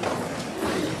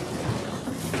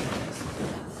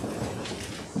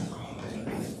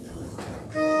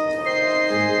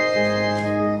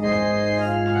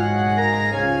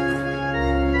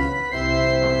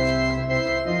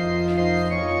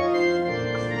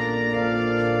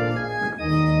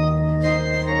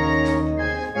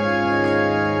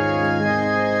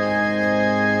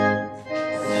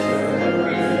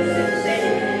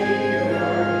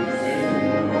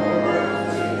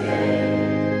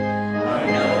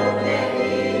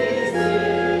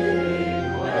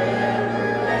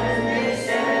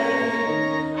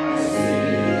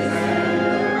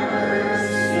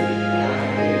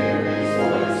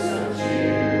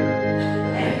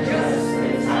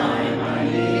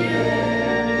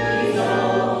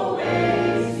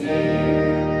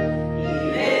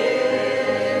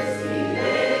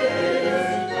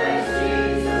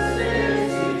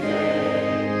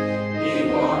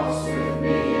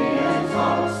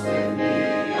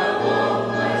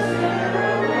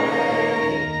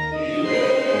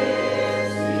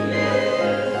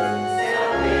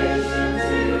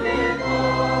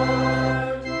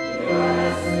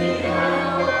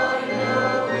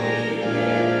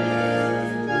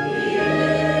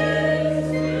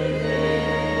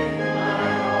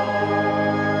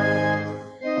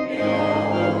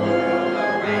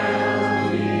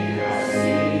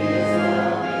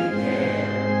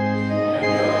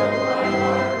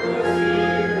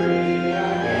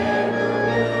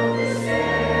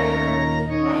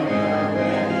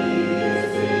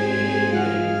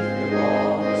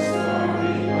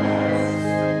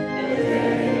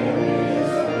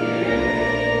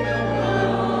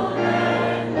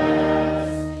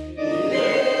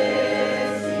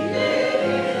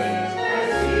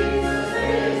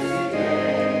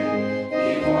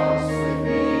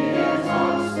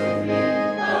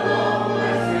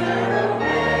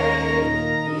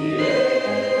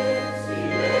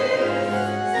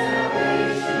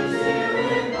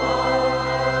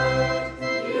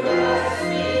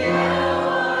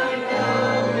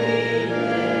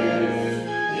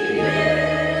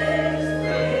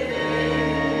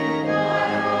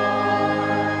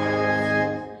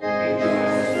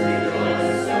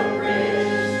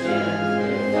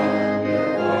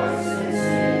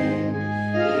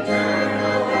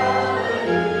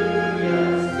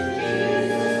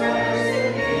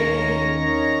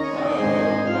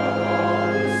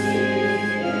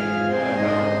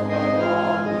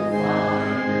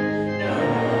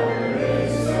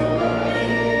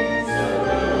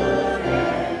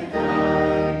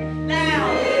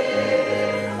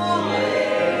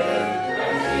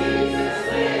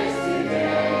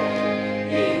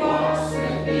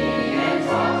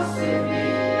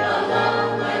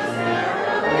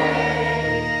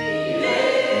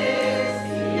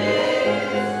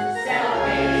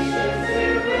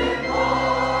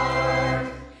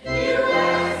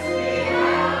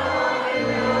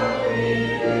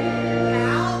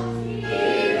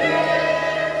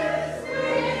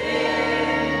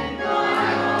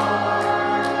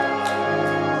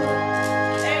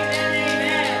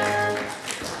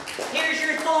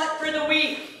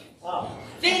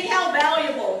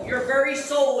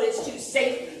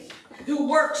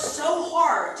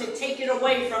 to take it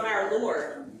away from our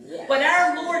Lord. But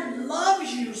our Lord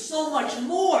loves you so much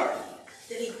more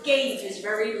that he gave his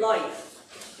very life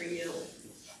for you.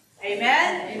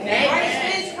 Amen? Amen.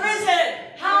 Christ is risen.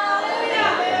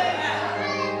 Hallelujah.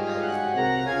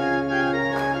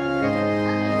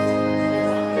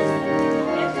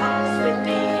 It comes with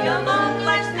me along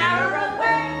life's narrow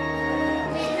way.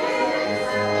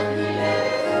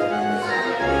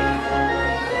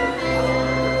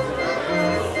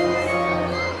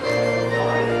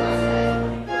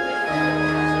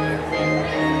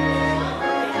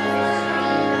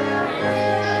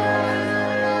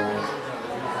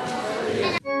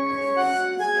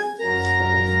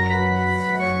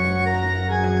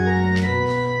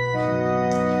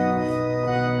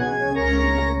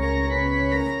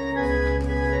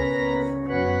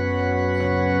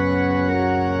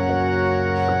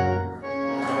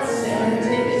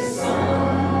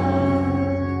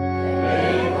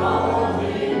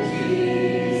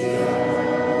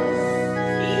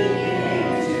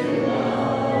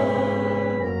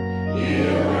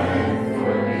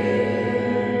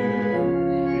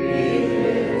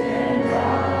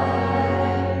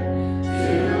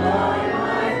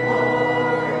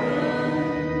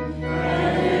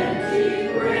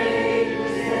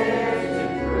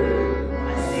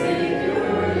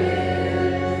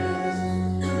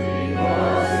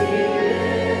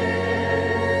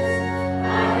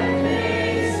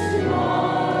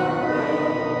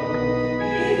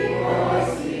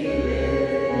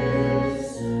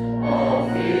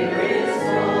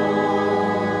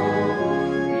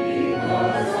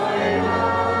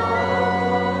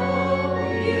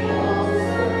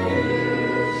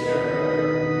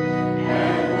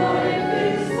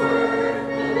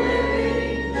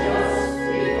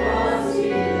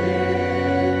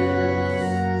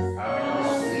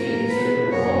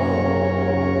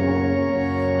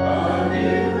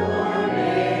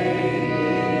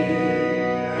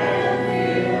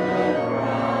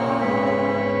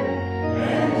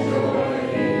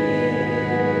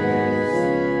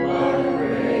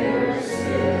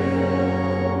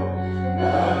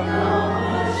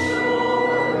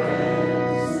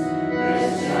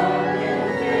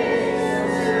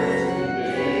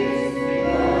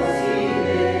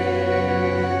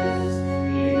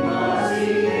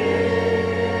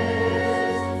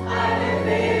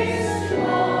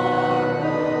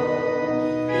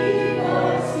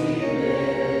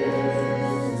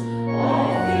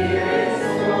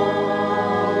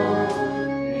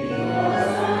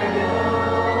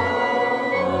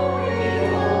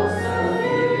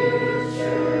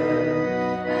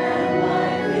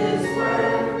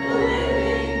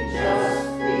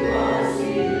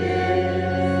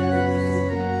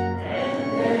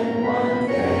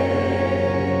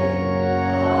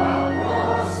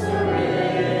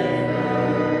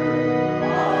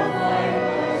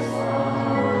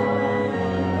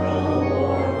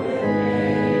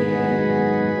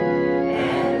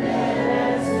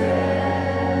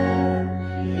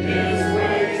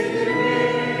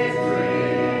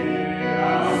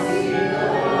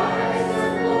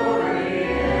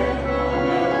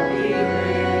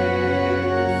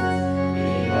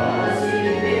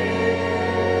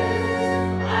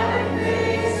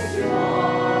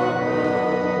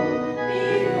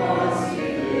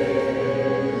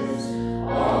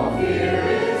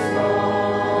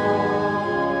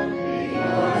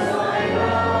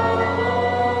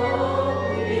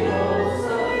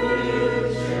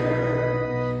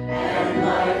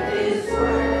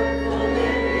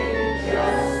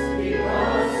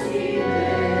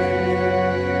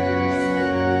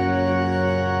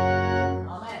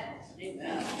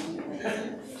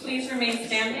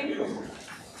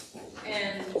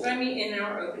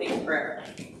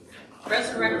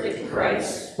 Resurrected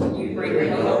Christ, you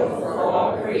bring hope for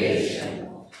all creation.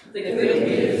 The good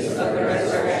news of the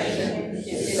resurrection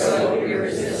is so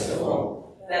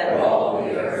irresistible that all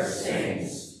the earth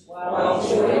sings, while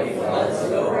joy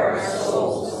floods over our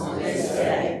souls on this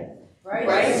day.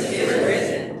 Christ is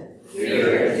risen,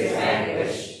 fear is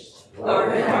vanquished.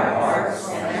 Open our hearts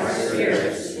and our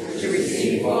spirits to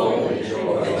receive boldly the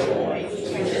joy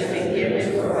which has been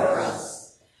given for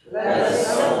us. Let us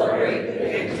celebrate the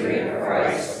victory of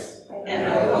Christ and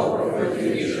the hope for the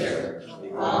future.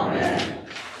 Amen.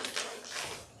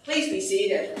 Please be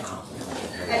seated.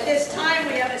 At this time,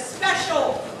 we have a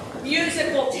special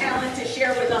musical talent to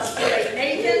share with us today.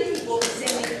 Nathan will be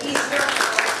singing Easter.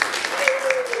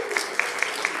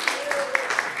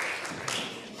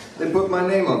 They put my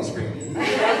name on screen.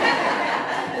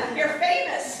 You're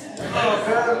famous. Oh,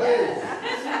 apparently.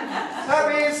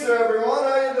 Happy Easter, everyone.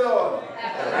 How you doing?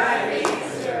 Happy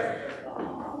Easter.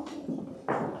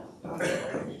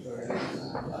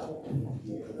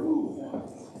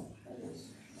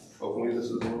 Hopefully this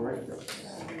is all right.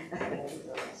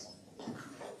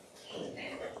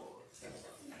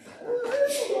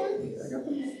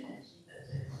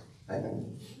 Hang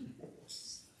on.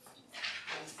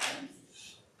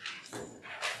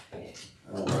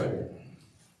 All right.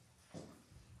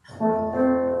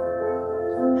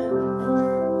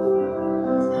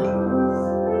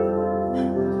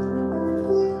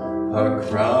 A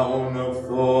crown of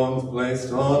thorns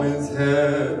placed on his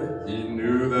head, he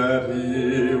knew that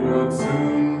he would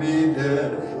soon be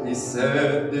dead. He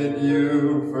said, "Did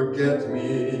you forget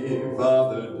me,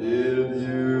 Father, did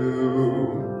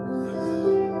you?"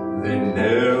 They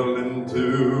nailed him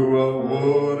to a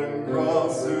wooden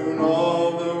cross. Soon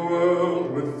all the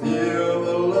world would feel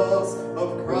the loss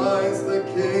of Christ the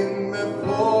King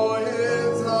before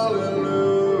his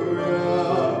hallelujah.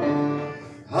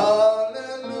 Hallelujah,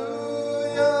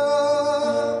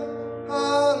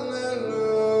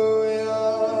 hallelujah,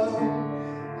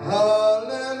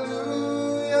 hallelujah,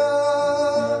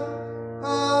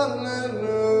 hallelujah.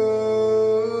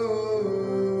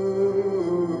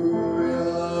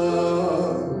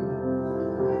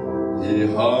 He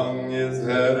hung his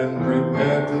head and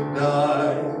prepared to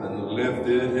die, then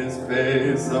lifted his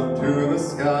face up to the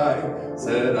sky,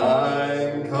 said,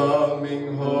 "I'm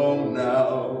coming home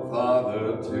now,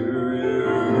 Father, to you."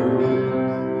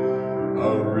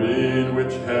 A reed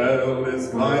which held his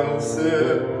final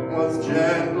sip was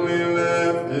gently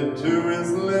lifted to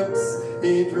his lips.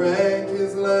 He drank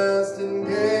his last and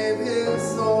gave his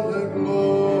soul to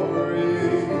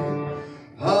glory.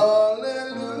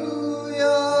 Hallelujah,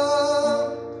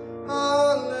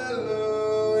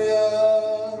 hallelujah,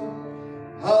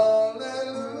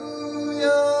 hallelujah,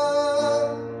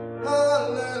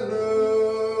 hallelujah.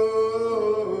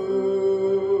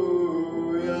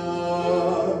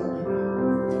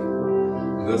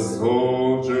 The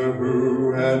soldier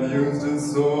who had used his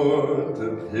sword to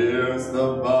pierce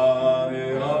the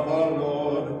body of our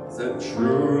Lord said,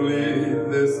 "Truly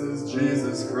this is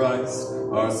Jesus Christ,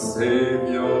 our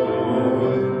Savior,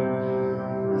 Lord."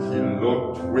 He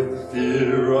looked with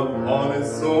fear upon his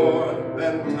sword,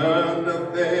 then turned to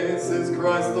face his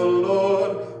Christ the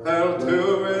Lord, fell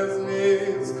to his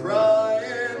knees,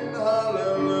 crying,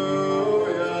 "Hallelujah,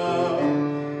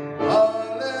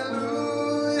 hallelujah,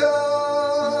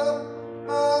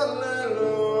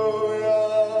 hallelujah,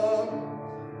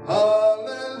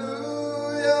 hallelujah,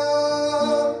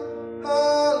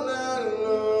 hallelujah."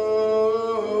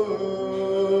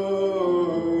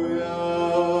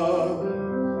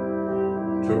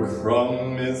 Took from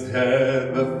his head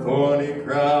the thorny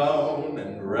crown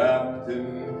and wrapped him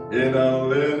in a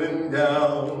linen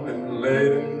gown and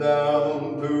laid him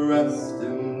down to rest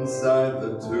inside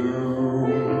the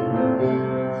tomb.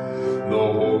 The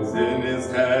holes in his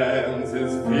hands,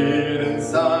 his feet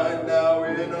inside. Now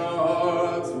in our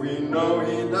hearts we know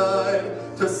he died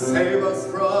to save us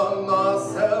from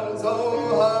ourselves.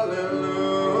 Oh,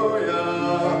 hallelujah,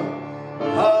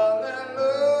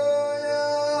 hallelujah,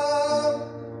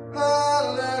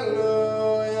 hallelujah,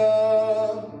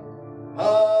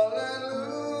 hallelujah,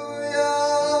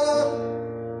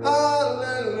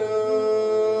 hallelujah.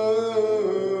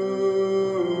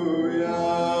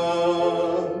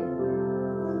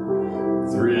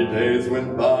 3 days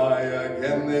went by,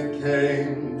 again they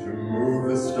came to move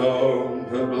the stone,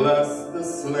 to bless the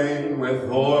slain with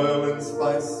oil and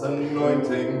spice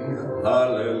anointing.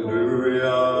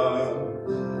 Hallelujah.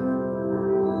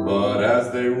 But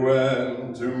as they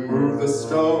went to move the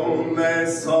stone, they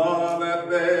saw that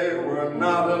they were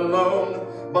not alone,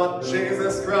 but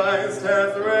Jesus Christ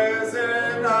has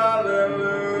risen.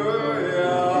 Hallelujah,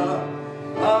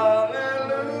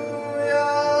 hallelujah,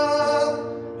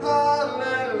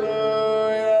 hallelujah,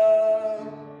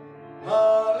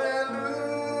 hallelujah,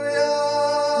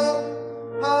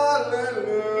 hallelujah,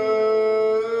 hallelujah,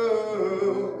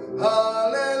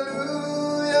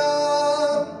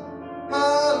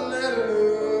 hallelujah, hallelujah.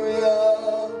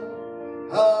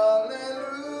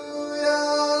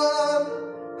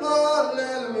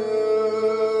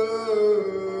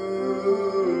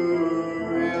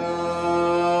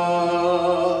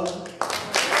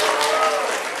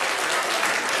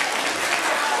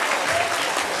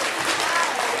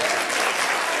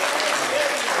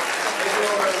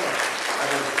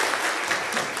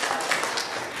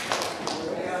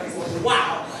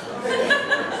 Wow.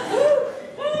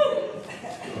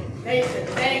 Nathan,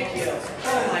 thank you.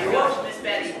 Oh my gosh, Miss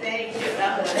Betty, thank you.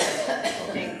 That was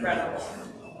incredible.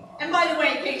 And by the way,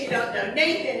 in case you don't know,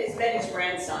 Nathan is Betty's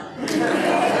grandson.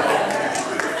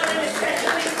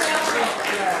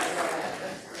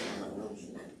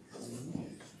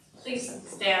 Please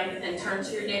stand and turn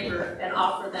to your neighbor and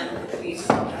offer them the peace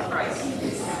of Christ.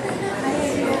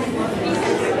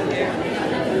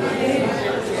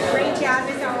 Great job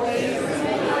as always.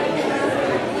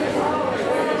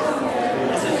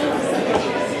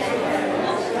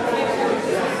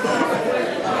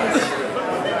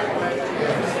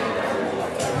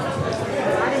 A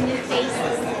lot of new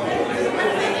faces.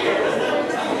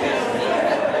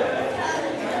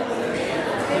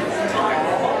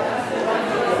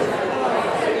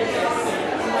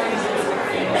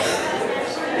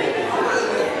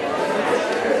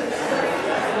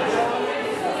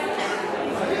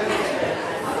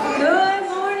 Good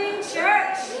morning,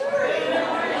 church.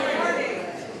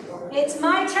 It's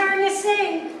my turn to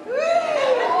sing.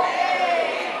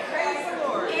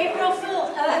 April Fool's.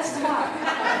 Oh, that's tomorrow.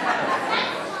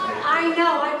 I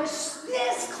know, I was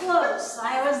this close.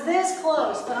 I was this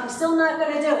close, but I'm still not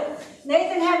going to do it.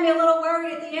 Nathan had me a little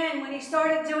worried at the end when he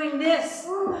started doing this.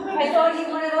 I thought he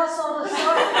wanted us all to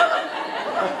start.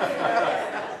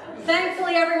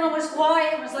 Thankfully, everyone was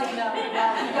quiet. It was like, no, you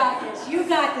got this. You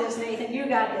got this, Nathan. You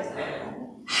got this.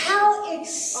 How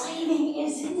exciting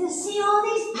is it to see all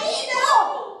these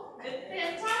people?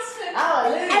 Fantastic.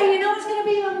 And you know what's going to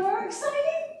be even more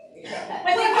exciting?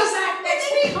 When they come back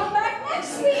next week. Come back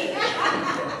next week.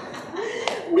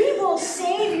 We will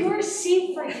save your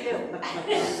seat for you.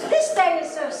 This day is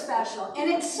so special,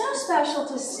 and it's so special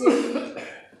to see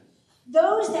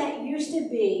those that used to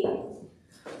be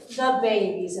the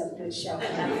babies of Good Shepherd,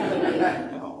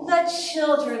 the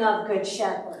children of Good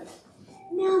Shepherd.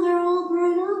 Now they're all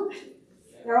grown up.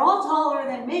 They're all taller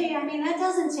than me. I mean, that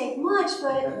doesn't take much,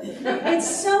 but it's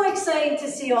so exciting to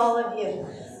see all of you.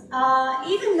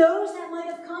 Even those that might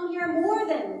have come here more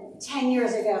than 10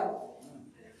 years ago,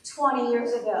 20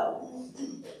 years ago.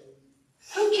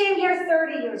 Who came here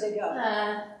 30 years ago?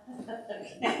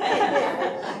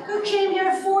 Who came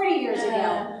here 40 years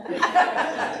ago?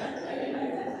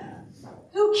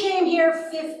 Who came here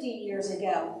 50 years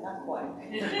ago? Not quite.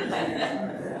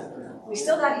 We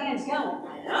still got hands going.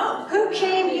 I know. Who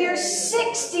came here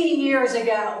 60 years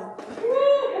ago?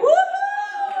 Woo-hoo!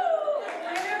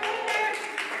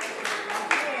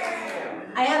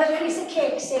 I have a piece of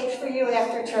cake saved for you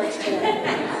after church today.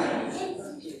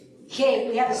 Cake.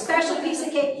 We have a special piece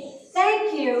of cake.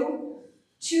 Thank you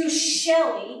to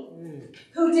Shelley,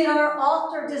 who did our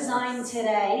altar design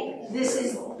today. This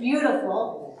is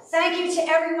beautiful. Thank you to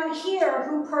everyone here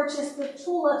who purchased the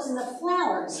tulips and the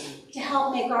flowers to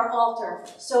help make our altar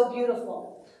so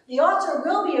beautiful. The altar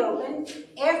will be open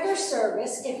after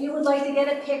service if you would like to get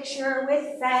a picture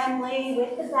with family,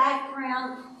 with the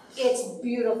background. It's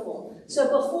beautiful. So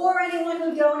before anyone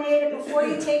who donated, before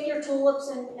you take your tulips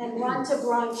and run to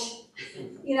brunch,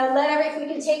 you know, if we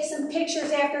can take some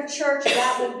pictures after church,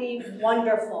 that would be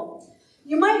wonderful.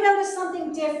 You might notice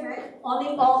something different on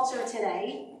the altar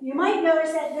today. You might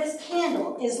notice that this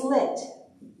candle is lit.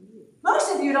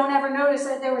 Most of you don't ever notice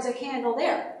that there was a candle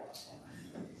there.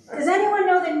 Does anyone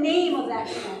know the name of that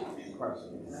candle?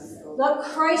 The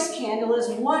Christ candle is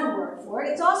one word for it.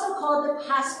 It's also called the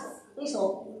Paschal. Please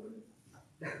hold.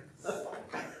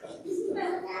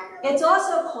 It's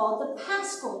also called the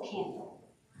Paschal candle.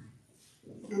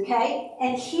 Okay?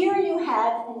 And here you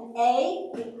have an A,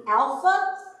 the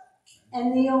Alpha,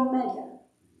 and the Omega.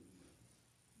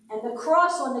 And the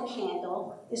cross on the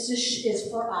candle is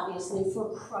for, obviously, for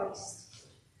Christ.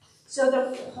 So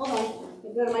hold on,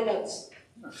 let me go to my notes.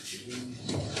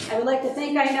 I would like to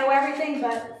think I know everything,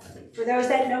 but for those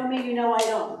that know me, you know I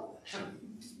don't.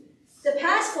 The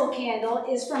Paschal candle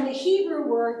is from the Hebrew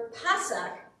word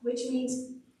Pasach, which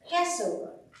means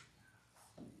Passover.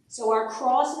 So our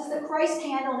cross is the Christ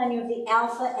candle, then you have the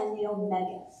Alpha and the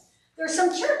Omega. There are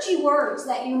some churchy words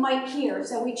that you might hear,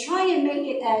 so we try and make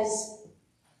it as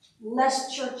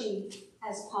less churchy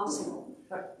as possible.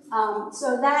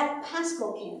 So that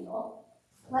Paschal candle,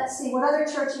 let's see, what other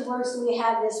churchy words do we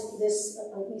have this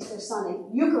Easter Sunday?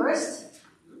 Eucharist.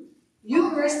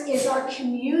 Eucharist is our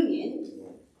communion.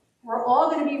 We're all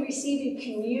going to be receiving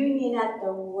communion at the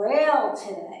rail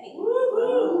today,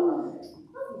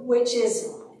 which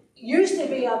used to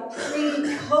be a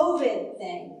pre-COVID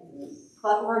thing,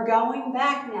 but we're going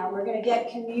back now. We're going to get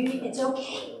communion. It's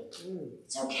okay.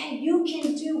 It's okay. You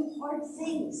can do hard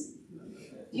things.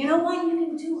 You know why you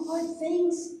can do hard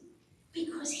things?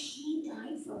 Because He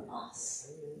died for us.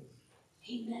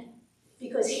 Amen.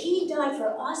 Because He died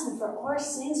for us and for our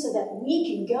sins so that we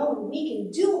can go and we can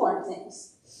do hard things.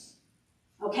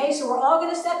 Okay, so we're all going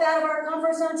to step out of our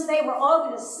comfort zone today. We're all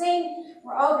going to sing.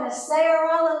 We're all going to say our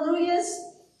hallelujahs.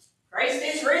 Christ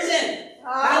is risen.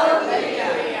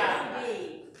 Hallelujah.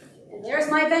 There's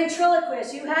my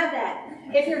ventriloquist. You have that.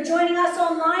 If you're joining us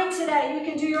online today, you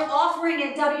can do your offering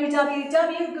at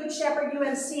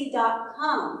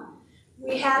www.goodshepherdumc.com.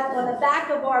 We have on the back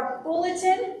of our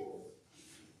bulletin,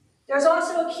 there's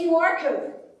also a QR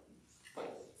code.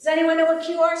 Does anyone know what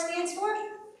QR stands for?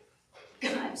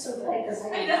 I'm so glad because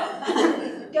I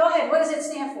know. Go ahead. What does it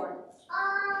stand for?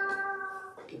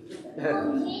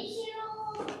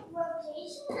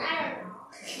 Rotation? I don't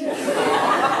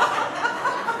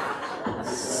know.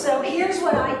 So here's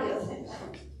what I do.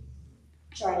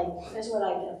 Charlie, here's what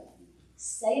I do.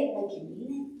 Say it like you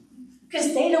mean it.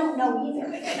 Because they don't know either.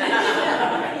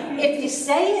 If you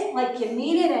say it like you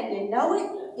mean it and you know it,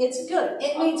 it's good.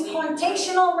 It means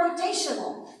quantational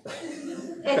rotational.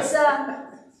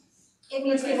 It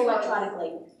means give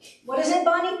electronically. What is it,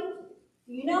 Bonnie?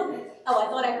 Do you know? Oh, I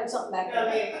thought I heard something back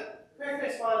there. Quick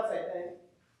response, I think.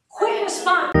 Quick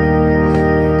response.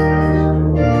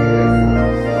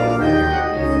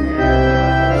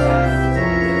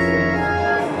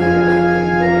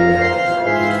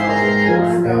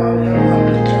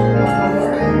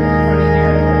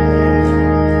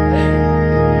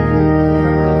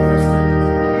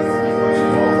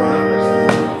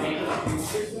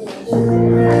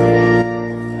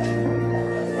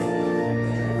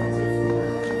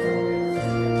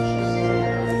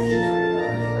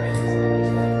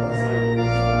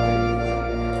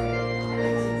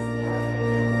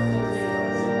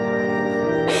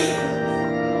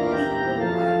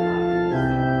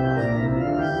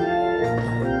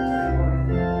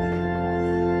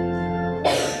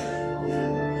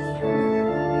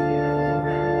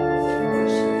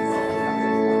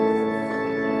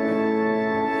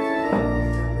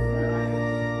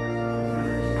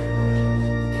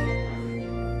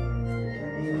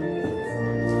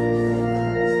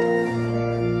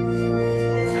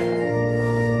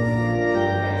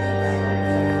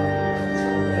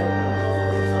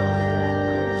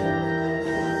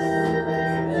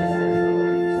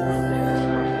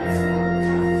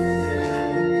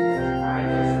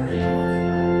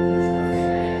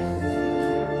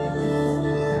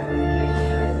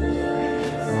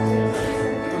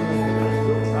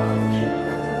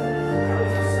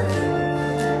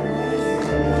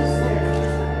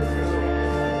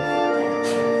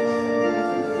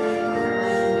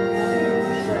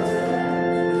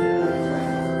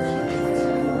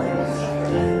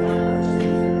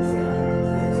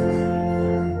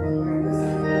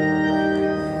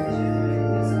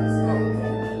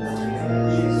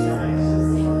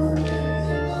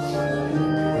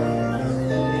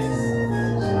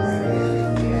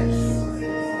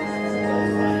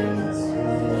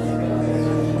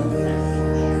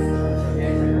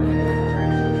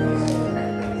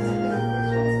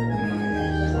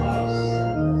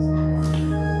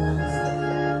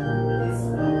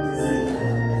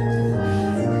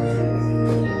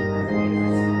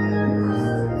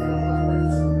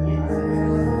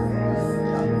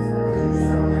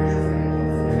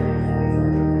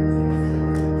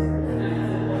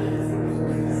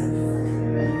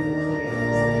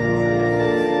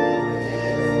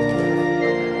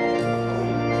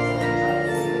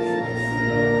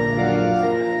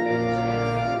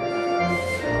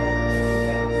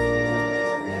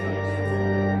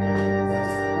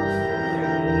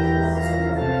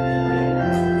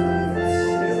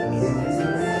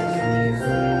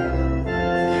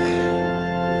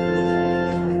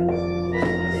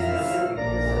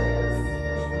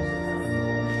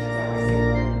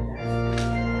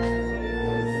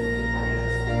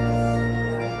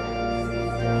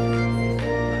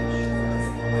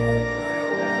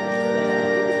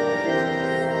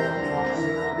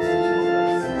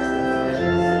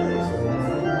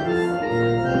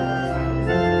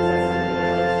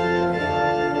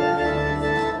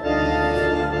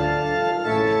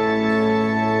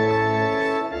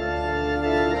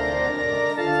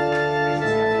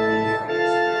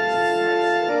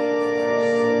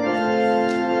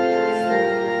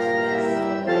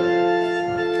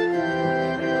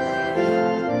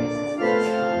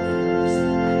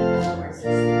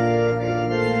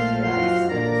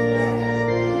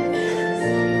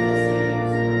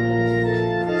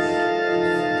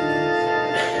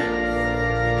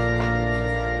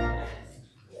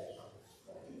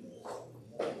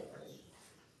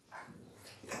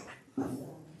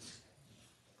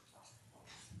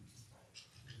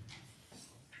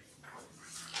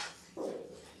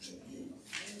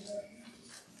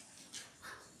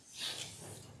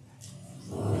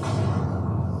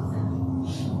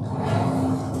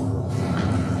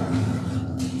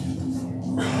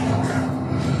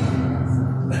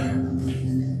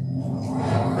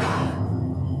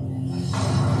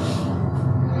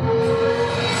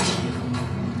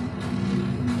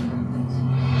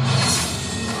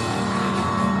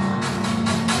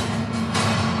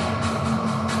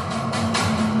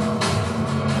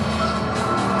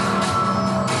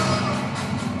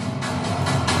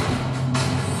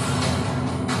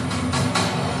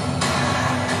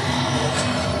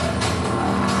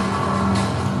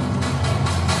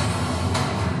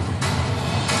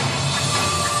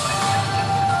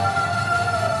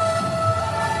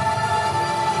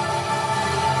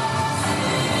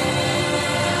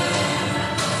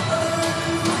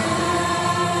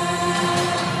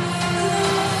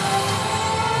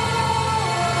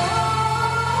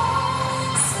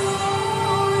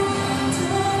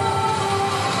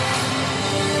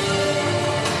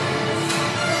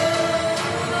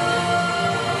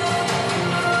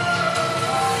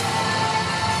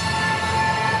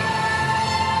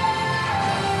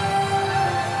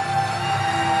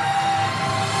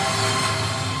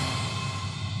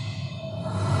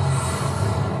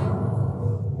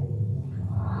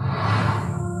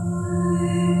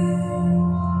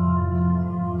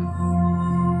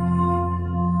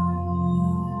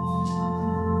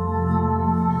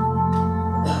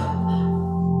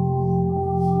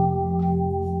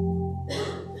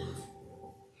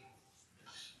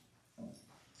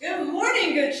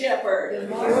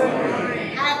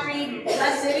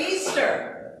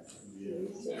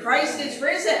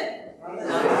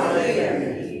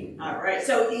 right,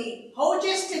 so the whole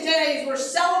gist today is we're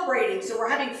celebrating, so we're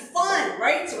having fun,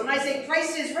 right? So when I say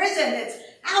Christ is risen, it's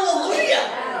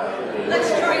hallelujah. Let's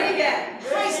try it again.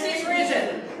 Christ is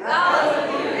risen.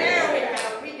 Hallelujah. There we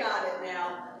go. We got it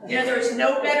now. You know, there's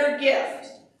no better gift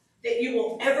that you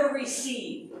will ever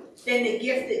receive than the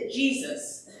gift that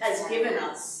Jesus has given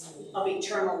us of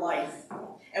eternal life.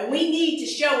 And we need to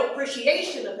show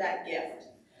appreciation of that gift.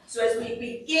 So as we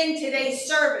begin today's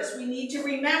service, we need to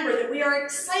remember that we are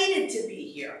excited to be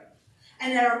here.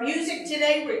 And that our music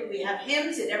today, we have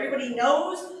hymns that everybody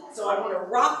knows. So I want to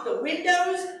rock the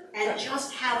windows and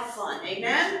just have fun.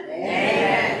 Amen?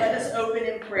 Amen. Let us open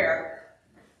in prayer.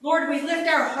 Lord, we lift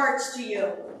our hearts to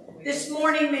you. This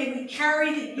morning, may we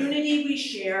carry the unity we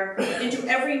share into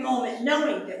every moment,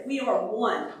 knowing that we are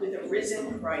one with the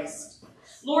risen Christ.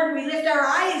 Lord, we lift our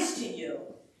eyes to you.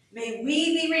 May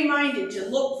we be reminded to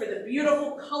look for the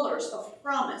beautiful colors of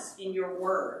promise in your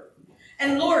word.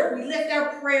 And Lord, we lift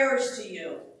our prayers to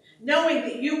you, knowing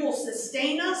that you will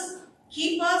sustain us,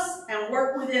 keep us, and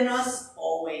work within us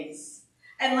always.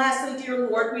 And lastly, dear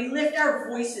Lord, we lift our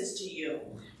voices to you.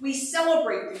 We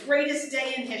celebrate the greatest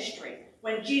day in history,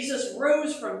 when Jesus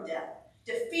rose from death,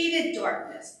 defeated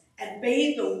darkness, and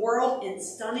bathed the world in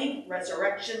stunning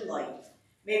resurrection light.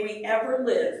 May we ever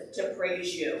live to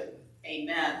praise you.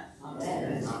 Amen.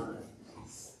 Amen.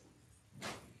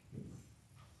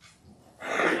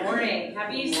 Good morning.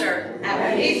 Happy Easter.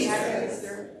 Happy Easter. Happy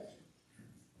Easter.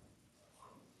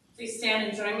 Please stand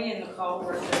and join me in the call to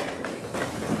worship.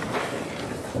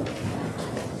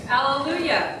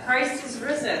 Hallelujah. Christ is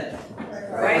risen.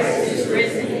 Christ is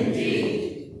risen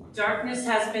indeed. Darkness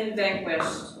has been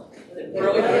vanquished. The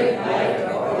brilliant light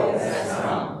of hope has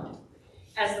come.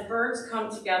 As the birds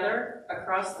come together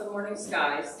across the morning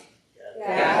skies,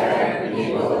 Gather the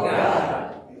people of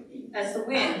God. as the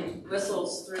wind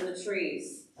whistles through the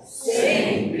trees,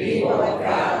 Sing, people of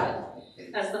God.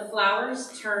 as the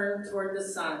flowers turn toward the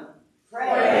sun,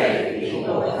 Pray,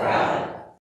 people of God.